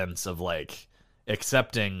confidence of like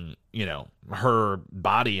accepting, her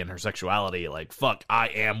body and her sexuality. Like, fuck, I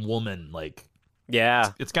am woman. Like,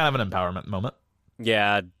 yeah, it's kind of an empowerment moment.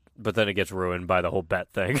 Yeah, but then it gets ruined by the whole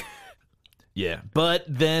bet thing. Yeah, but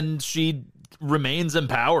then she remains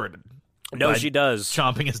empowered. No, she does.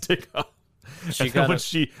 Chomping his dick off.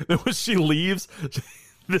 When she leaves,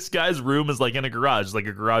 this guy's room is like in a garage, like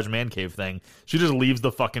a garage man cave thing. She just leaves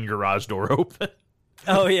the fucking garage door open.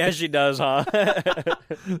 Oh yeah, she does, huh?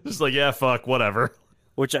 Just like, yeah, fuck, whatever.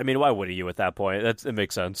 Which, I mean, why wouldn't you at that point? It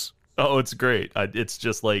makes sense. Oh, it's great. It's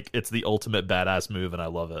just like, it's the ultimate badass move, and I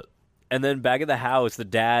love it. And then back at the house, the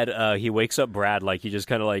dad, he wakes up Brad, like, he just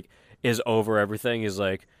kind of, like, is over everything. He's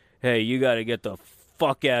like, hey, you got to get the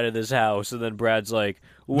fuck out of this house. And then Brad's like,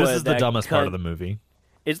 this is the dumbest part of the movie.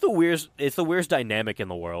 It's the weirdest dynamic in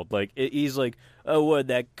the world. Like, he's like, oh, what,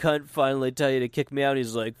 that cunt finally tell you to kick me out?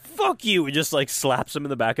 He's like, fuck you! And just, like, slaps him in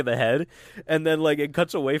the back of the head. And then, like, it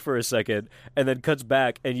cuts away for a second, and then cuts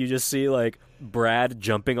back, and you just see, like, Brad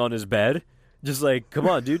jumping on his bed. Just like, come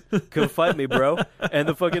on, dude, come fight me, bro. And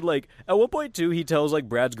the fucking, like, at one point, too, he tells, like,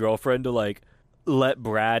 Brad's girlfriend to, like, let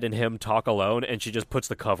Brad and him talk alone, and she just puts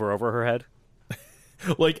the cover over her head.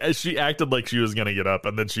 Like, she acted like she was gonna get up,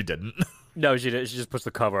 and then she didn't. No, she didn't. She just puts the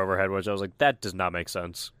cover over her head, which I was like, that does not make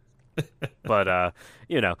sense. But,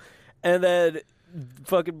 And then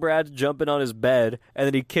fucking Brad's jumping on his bed, and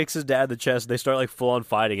then he kicks his dad in the chest, and they start, like, full-on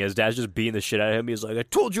fighting. And his dad's just beating the shit out of him. He's like, I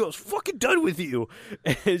told you I was fucking done with you!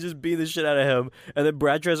 And he's just beating the shit out of him. And then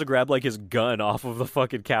Brad tries to grab, like, his gun off of the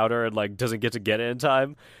fucking counter and, like, doesn't get it in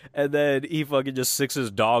time. And then he fucking just sicks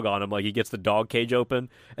his dog on him. Like, he gets the dog cage open,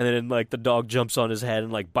 and then, like, the dog jumps on his head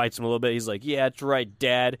and, like, bites him a little bit. He's like, yeah, that's right,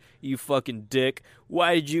 Dad, you fucking dick.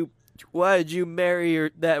 Why did you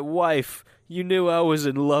marry that wife? You knew I was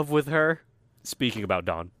in love with her. Speaking about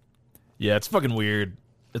Dawn. Yeah, it's fucking weird.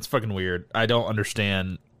 I don't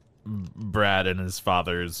understand Brad and his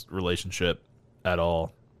father's relationship at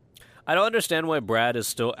all. I don't understand why Brad is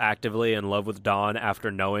still actively in love with Dawn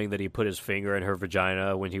after knowing that he put his finger in her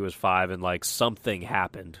vagina when he was 5 and, like, something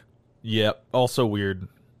happened. Yep, also weird.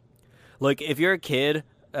 Like, if you're a kid,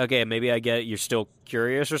 okay, maybe I get it, you're still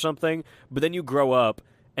curious or something, but then you grow up,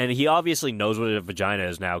 and he obviously knows what a vagina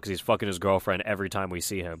is now because he's fucking his girlfriend every time we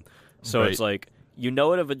see him. So right. It's like, you know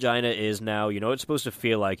what a vagina is now, you know what it's supposed to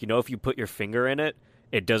feel like, you know if you put your finger in it,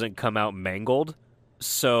 it doesn't come out mangled.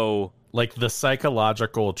 So, like, the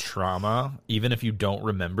psychological trauma, even if you don't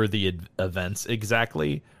remember the events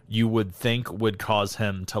exactly, you would think would cause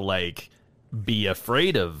him to, like, be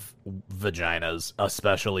afraid of vaginas,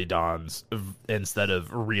 especially Dawn's, instead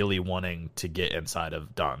of really wanting to get inside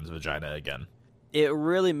of Dawn's vagina again. It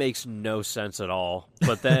really makes no sense at all.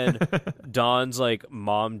 But then Dawn's, like,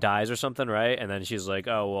 mom dies or something, right? And then she's like,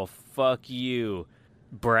 oh, well, fuck you,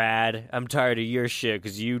 Brad. I'm tired of your shit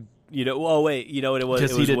because you know, oh, wait, you know what it was?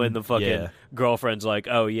 It was when the fucking girlfriend's like,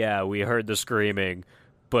 oh, yeah, we heard the screaming,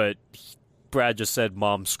 but Brad just said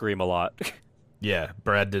mom scream a lot. Yeah,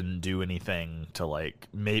 Brad didn't do anything to, like,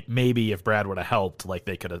 maybe if Brad would have helped, like,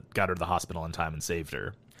 they could have got her to the hospital in time and saved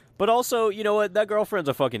her. But also, you know what? That girlfriend's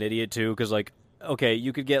a fucking idiot, too, because, like, okay,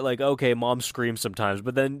 you could get, like, okay, mom screams sometimes,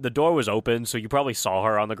 but then the door was open, so you probably saw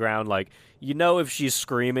her on the ground. Like, you know if she's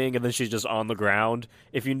screaming and then she's just on the ground,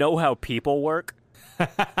 if you know how people work,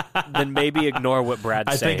 then maybe ignore what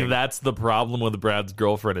Brad's saying. I think that's the problem with Brad's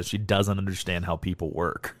girlfriend, is she doesn't understand how people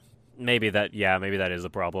work. Maybe that is the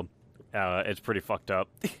problem. It's pretty fucked up.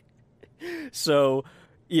 So,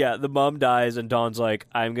 yeah, the mom dies, and Dawn's like,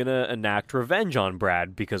 I'm gonna enact revenge on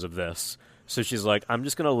Brad because of this. So she's like, I'm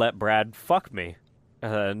just gonna let Brad fuck me.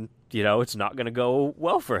 And, you know, it's not gonna go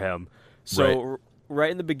well for him. So,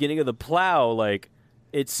 right in the beginning of The Plow, like,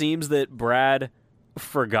 it seems that Brad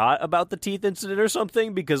forgot about the teeth incident or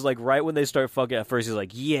something, because like right when they start fucking, at first he's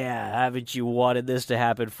like, yeah, haven't you wanted this to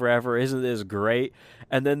happen forever? Isn't this great?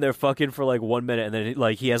 And then they're fucking for like 1 minute, and then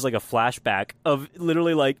like he has like a flashback of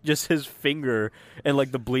literally like just his finger and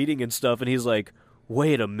like the bleeding and stuff, and he's like,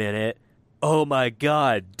 wait a minute, oh my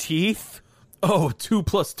god, teeth? Oh, 2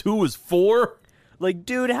 + 2 is 4? Like,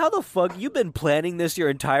 dude, how the fuck? You've been planning this your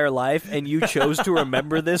entire life, and you chose to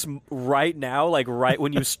remember this right now, like right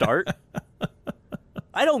when you start?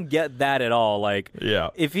 I don't get that at all. Like, Yeah.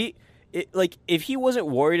 if he wasn't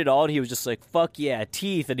worried at all, and he was just like, fuck yeah,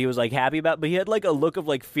 teeth, and he was like happy about it, but he had like a look of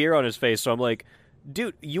like fear on his face, so I'm like,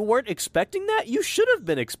 dude, you weren't expecting that? You should have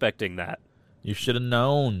been expecting that. You should have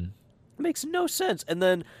known. It makes no sense. And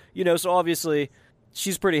then, so obviously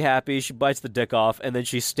she's pretty happy. She bites the dick off, and then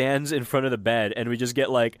she stands in front of the bed, and we just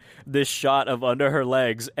get like this shot of under her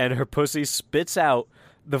legs, and her pussy spits out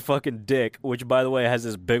the fucking dick, which by the way has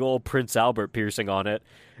this big old Prince Albert piercing on it,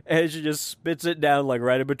 and she just spits it down like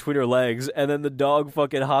right in between her legs, and then the dog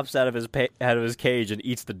fucking hops out of his cage and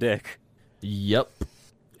eats the dick. Yep.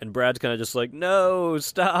 And Brad's kind of just like, no,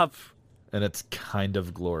 stop. And it's kind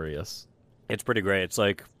of glorious. It's pretty great. It's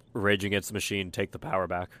like Rage Against the Machine, Take the Power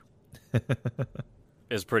Back.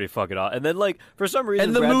 It's pretty fucking awesome. And then like for some reason,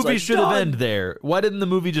 and the Brad's movie like, should have ended there. Why didn't the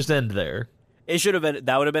movie just end there? It should have been.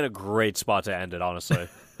 That would have been a great spot to end it, honestly.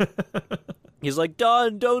 He's like,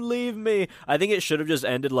 Don, don't leave me. I think it should have just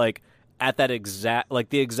ended like at that exact, like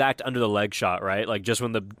the exact under the leg shot, right? Like just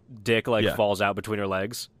when the dick like falls out between her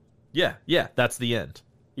legs. Yeah, that's the end.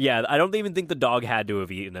 Yeah, I don't even think the dog had to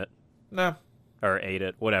have eaten it. No. Or ate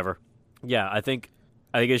it, whatever. Yeah, I think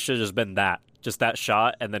it should have just been that. Just that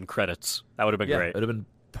shot and then credits. That would have been great. It would have been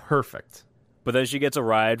perfect. But then she gets a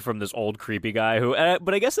ride from this old creepy guy who,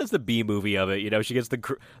 but I guess that's the B movie of it, She gets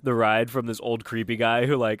the ride from this old creepy guy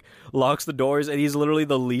who like locks the doors, and he's literally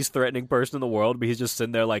the least threatening person in the world, but he's just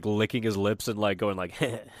sitting there like licking his lips and like going like,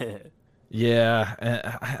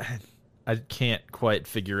 yeah. I can't quite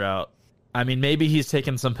figure out. I mean, maybe he's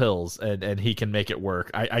taken some pills and he can make it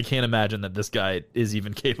work. I can't imagine that this guy is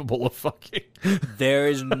even capable of fucking.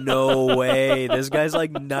 There's no way. This guy's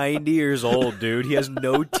like 90 years old, dude. He has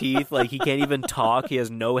no teeth. Like, he can't even talk. He has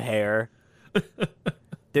no hair.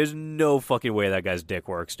 There's no fucking way that guy's dick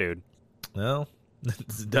works, dude. Well,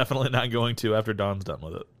 it's definitely not going to after Dawn's done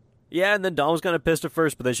with it. Yeah, and then Dawn was kind of pissed at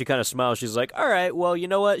first, but then she kind of smiles. She's like, all right, well, you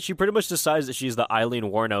know what? She pretty much decides that she's the Eileen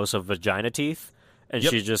Wuornos of vagina teeth. And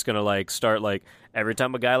she's just going to, like, start, like, every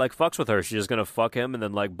time a guy, like, fucks with her, she's just going to fuck him and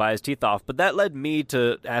then, like, buy his teeth off. But that led me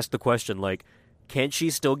to ask the question, like, can she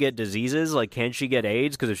still get diseases? Like, can she get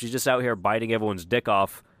AIDS? Because if she's just out here biting everyone's dick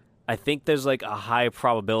off, I think there's, like, a high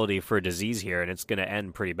probability for a disease here, and it's going to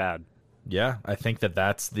end pretty bad. Yeah, I think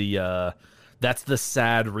that's the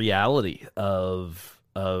sad reality of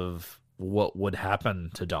what would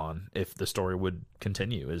happen to Dawn if the story would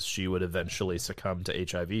continue, is she would eventually succumb to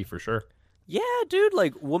HIV for sure. Yeah, dude,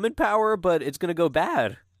 like, woman power, but it's going to go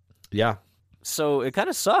bad. Yeah. So it kind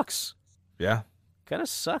of sucks. Yeah. Kind of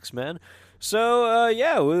sucks, man. So,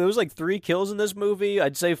 yeah, there was like 3 kills in this movie.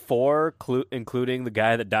 I'd say 4, including the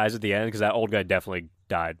guy that dies at the end, because that old guy definitely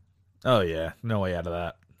died. Oh, yeah. No way out of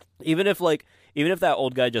that. Even if that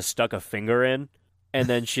old guy just stuck a finger in, and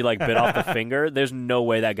then she, like, bit off the finger, there's no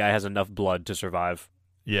way that guy has enough blood to survive.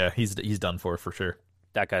 Yeah, he's done for sure.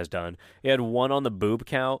 That guy's done. He had 1 on the boob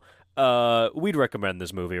count. We'd recommend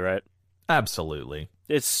this movie, right? Absolutely.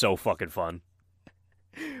 It's so fucking fun.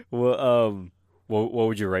 Well, what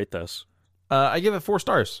would you rate this? I give it 4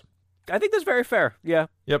 stars. I think that's very fair. Yeah.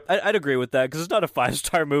 Yep. I'd agree with that, because it's not a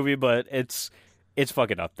 5-star movie, but it's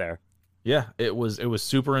fucking up there. Yeah, it was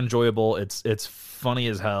super enjoyable. It's funny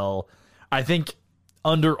as hell. I think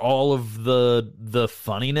under all of the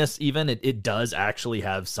funniness, even it does actually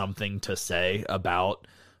have something to say about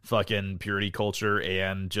fucking purity culture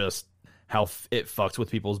and just how it fucks with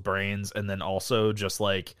people's brains, and then also just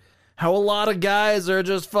like how a lot of guys are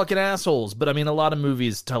just fucking assholes. But I mean, a lot of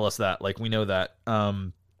movies tell us that, like, we know that.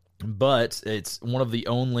 But it's one of the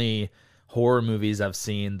only horror movies I've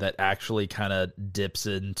seen that actually kind of dips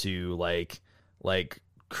into like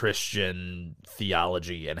Christian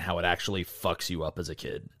theology and how it actually fucks you up as a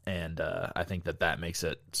kid. And I think that makes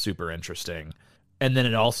it super interesting. And then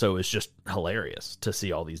it also is just hilarious to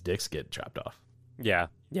see all these dicks get chopped off. Yeah,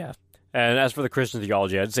 yeah. And as for the Christian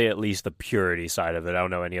theology, I'd say at least the purity side of it. I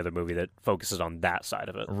don't know any other movie that focuses on that side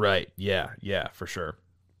of it. Right, yeah, for sure.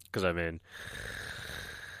 Because, I mean,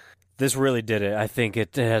 this really did it. I think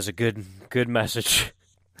it has a good message.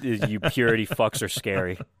 You purity fucks are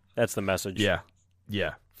scary. That's the message.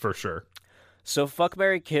 Yeah, for sure. So fuck,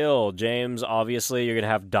 marry, kill. James, obviously you're going to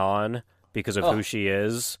have Dawn because of who she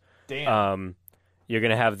is. Damn. You're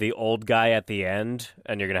gonna have the old guy at the end,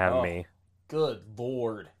 and you're gonna have me. Good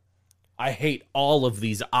Lord. I hate all of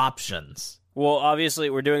these options. Well, obviously,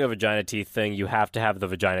 we're doing a vagina teeth thing. You have to have the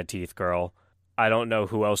vagina teeth girl. I don't know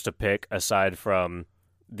who else to pick aside from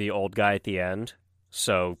the old guy at the end.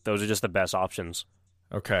 So those are just the best options.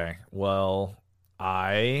 Okay, well,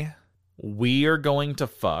 we are going to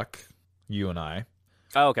fuck, you and I.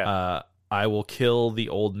 Oh, okay. I will kill the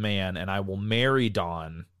old man, and I will marry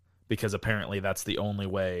Dawn, because apparently that's the only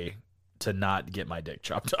way to not get my dick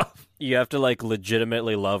chopped off. You have to, like,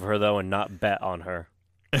 legitimately love her, though, and not bet on her.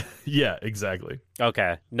 Yeah, exactly.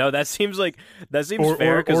 Okay. No, that seems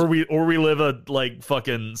fair. Or we live a, like,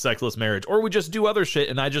 fucking sexless marriage. Or we just do other shit,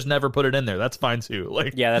 and I just never put it in there. That's fine, too.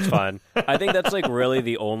 Like, yeah, that's fine. I think that's, like, really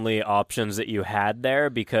the only options that you had there,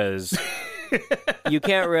 because... you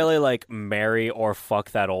can't really like marry or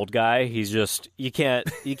fuck that old guy. He's just you can't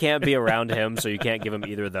be around him, so you can't give him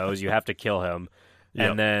either of those. You have to kill him. Yep.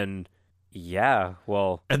 And then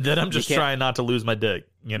and then I'm just trying not to lose my dick,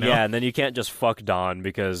 you know? Yeah, and then you can't just fuck Dawn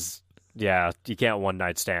because you can't one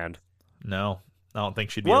night stand. No. I don't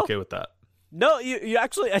think she'd be okay with that. No, you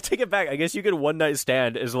actually I take it back. I guess you could one night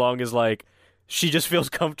stand as long as like she just feels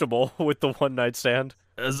comfortable with the one night stand.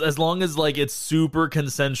 As long as, like, it's super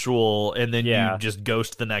consensual and then you just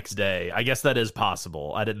ghost the next day. I guess that is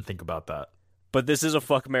possible. I didn't think about that. But this is a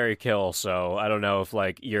fuck, marry, kill, so I don't know if,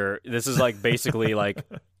 like, this is, like, basically, like,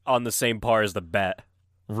 on the same par as the bet.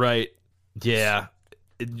 Right. Yeah.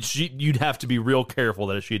 You'd have to be real careful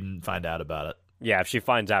that she didn't find out about it. Yeah, if she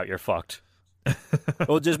finds out, you're fucked.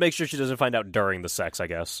 Well, just make sure she doesn't find out during the sex, I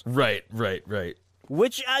guess. Right.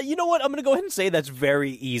 Which, you know what? I'm going to go ahead and say that's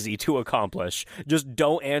very easy to accomplish. Just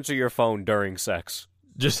don't answer your phone during sex.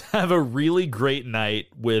 Just have a really great night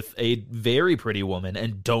with a very pretty woman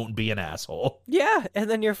and don't be an asshole. Yeah, and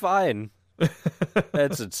then you're fine.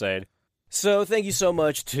 That's insane. So thank you so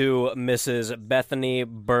much to Mrs. Bethany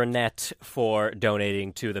Burnett for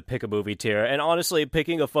donating to the Pick a Movie tier. And honestly,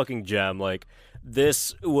 picking a fucking gem, like...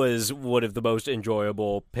 This was one of the most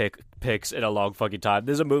enjoyable picks in a long fucking time.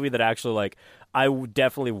 This is a movie that actually, like, I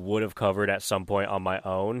definitely would have covered at some point on my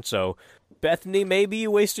own. So, Bethany, maybe you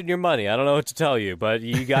wasted your money. I don't know what to tell you, but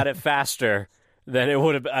you got it faster than it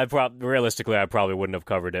would have. Realistically, I probably wouldn't have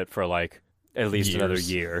covered it for, like, at least another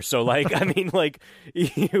year. So, like, I mean, like,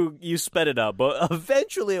 you sped it up. But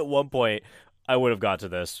eventually, at one point, I would have got to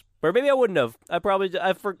this. Or maybe I wouldn't have. I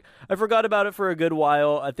forgot about it for a good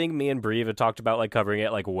while. I think me and Breve had talked about like covering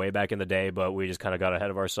it like way back in the day, but we just kind of got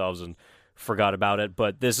ahead of ourselves and forgot about it.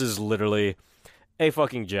 But this is literally a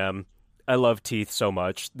fucking gem. I love teeth so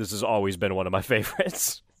much. This has always been one of my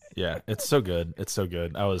favorites. Yeah, it's so good. It's so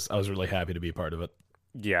good. I was really happy to be a part of it.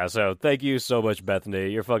 Yeah, so thank you so much,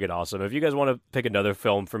 Bethany. You're fucking awesome. If you guys want to pick another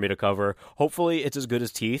film for me to cover, hopefully it's as good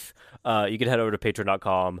as Teeth, you can head over to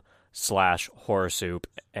patreon.com/horror soup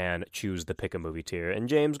and choose the Pick a Movie tier. And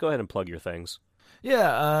James, go ahead and plug your things.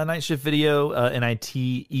 Yeah, Night Shift Video,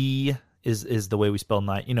 NITE is the way we spell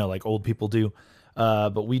night, you know, like old people do.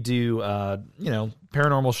 But we do,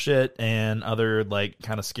 paranormal shit and other like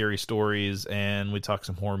kind of scary stories, and we talk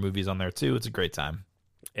some horror movies on there too. It's a great time.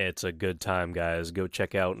 It's a good time, guys. Go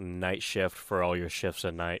check out Night Shift for all your shifts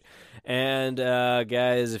at night. And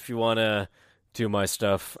guys, if you want to do my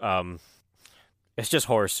stuff, it's just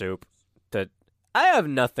horror soup. That I have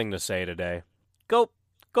nothing to say today. Go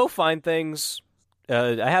find things.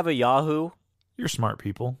 I have a Yahoo. You're smart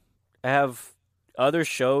people. I have other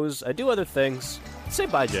shows. I do other things. Say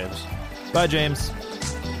bye, James. Bye, James.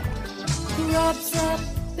 Grubs up,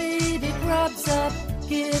 baby, grubs up.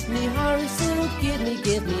 Give me horror soup,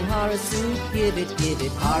 give me horror soup, give it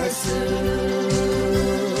horror soup,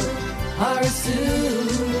 horror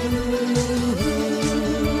soup.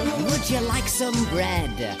 Would you like some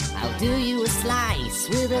bread? I'll do you a slice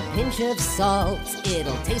with a pinch of salt.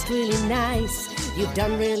 It'll taste really nice. You've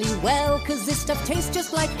done really well, 'cause this stuff tastes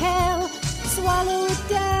just like hell. Swallow it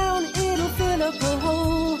down, it'll fill up a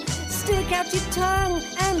hole. Stick out your tongue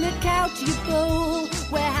and lick out your bowl.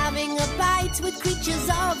 We're having a bite with creatures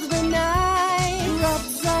of the night.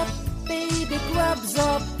 Grubs up, baby, grubs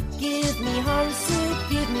up. Give me horror soup,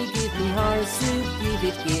 give me horror soup. Give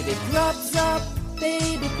it, grubs up,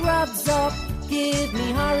 baby, grubs up. Give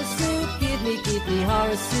me horror soup, give me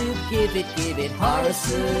horror soup. Give it, horror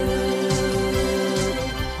soup,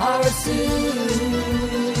 horror soup.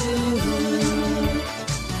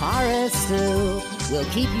 Horror soup will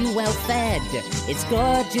keep you well fed. Its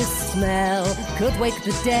gorgeous smell could wake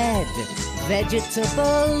the dead.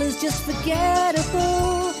 Vegetable is just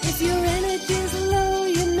forgettable. If your energy's low,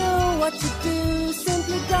 you know what to do.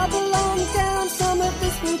 Simply gobble on down some of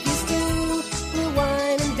this spooky stew. We'll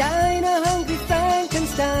wine and dine a hungry Frank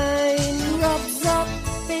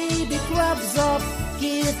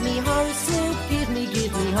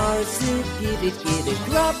give it.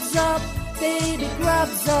 Grubs up, baby,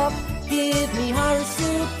 grubs up. Give me horror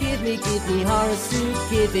soup, give me horror soup.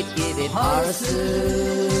 Give it horror soup,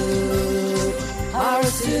 horror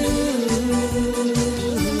soup.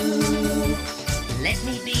 Let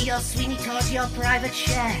me be your Sweeney Todd, your private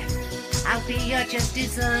chef. I'll be your just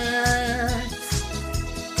desserts.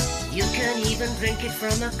 You can even drink it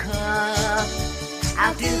from a cup.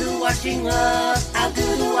 I'll do the washing up, I'll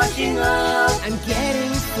do the washing up. I'm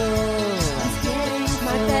getting full,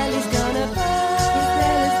 my belly's gonna burst, his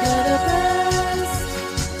belly's gonna burst.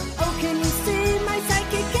 Oh, can you see my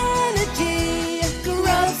psychic energy?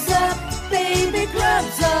 Grubs up, baby,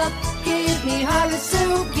 grubs up. Give me horror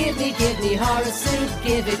soup, give me horror soup.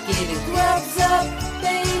 Give it, grubs up,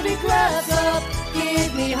 baby, grubs up.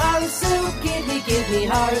 Give me horror soup, give me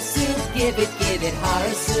horror soup. Give it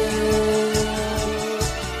horror soup,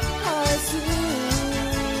 horror soup.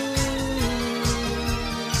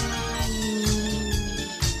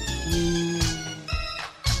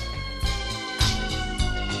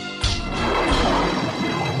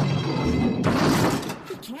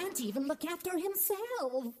 He can't even look after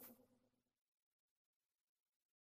himself.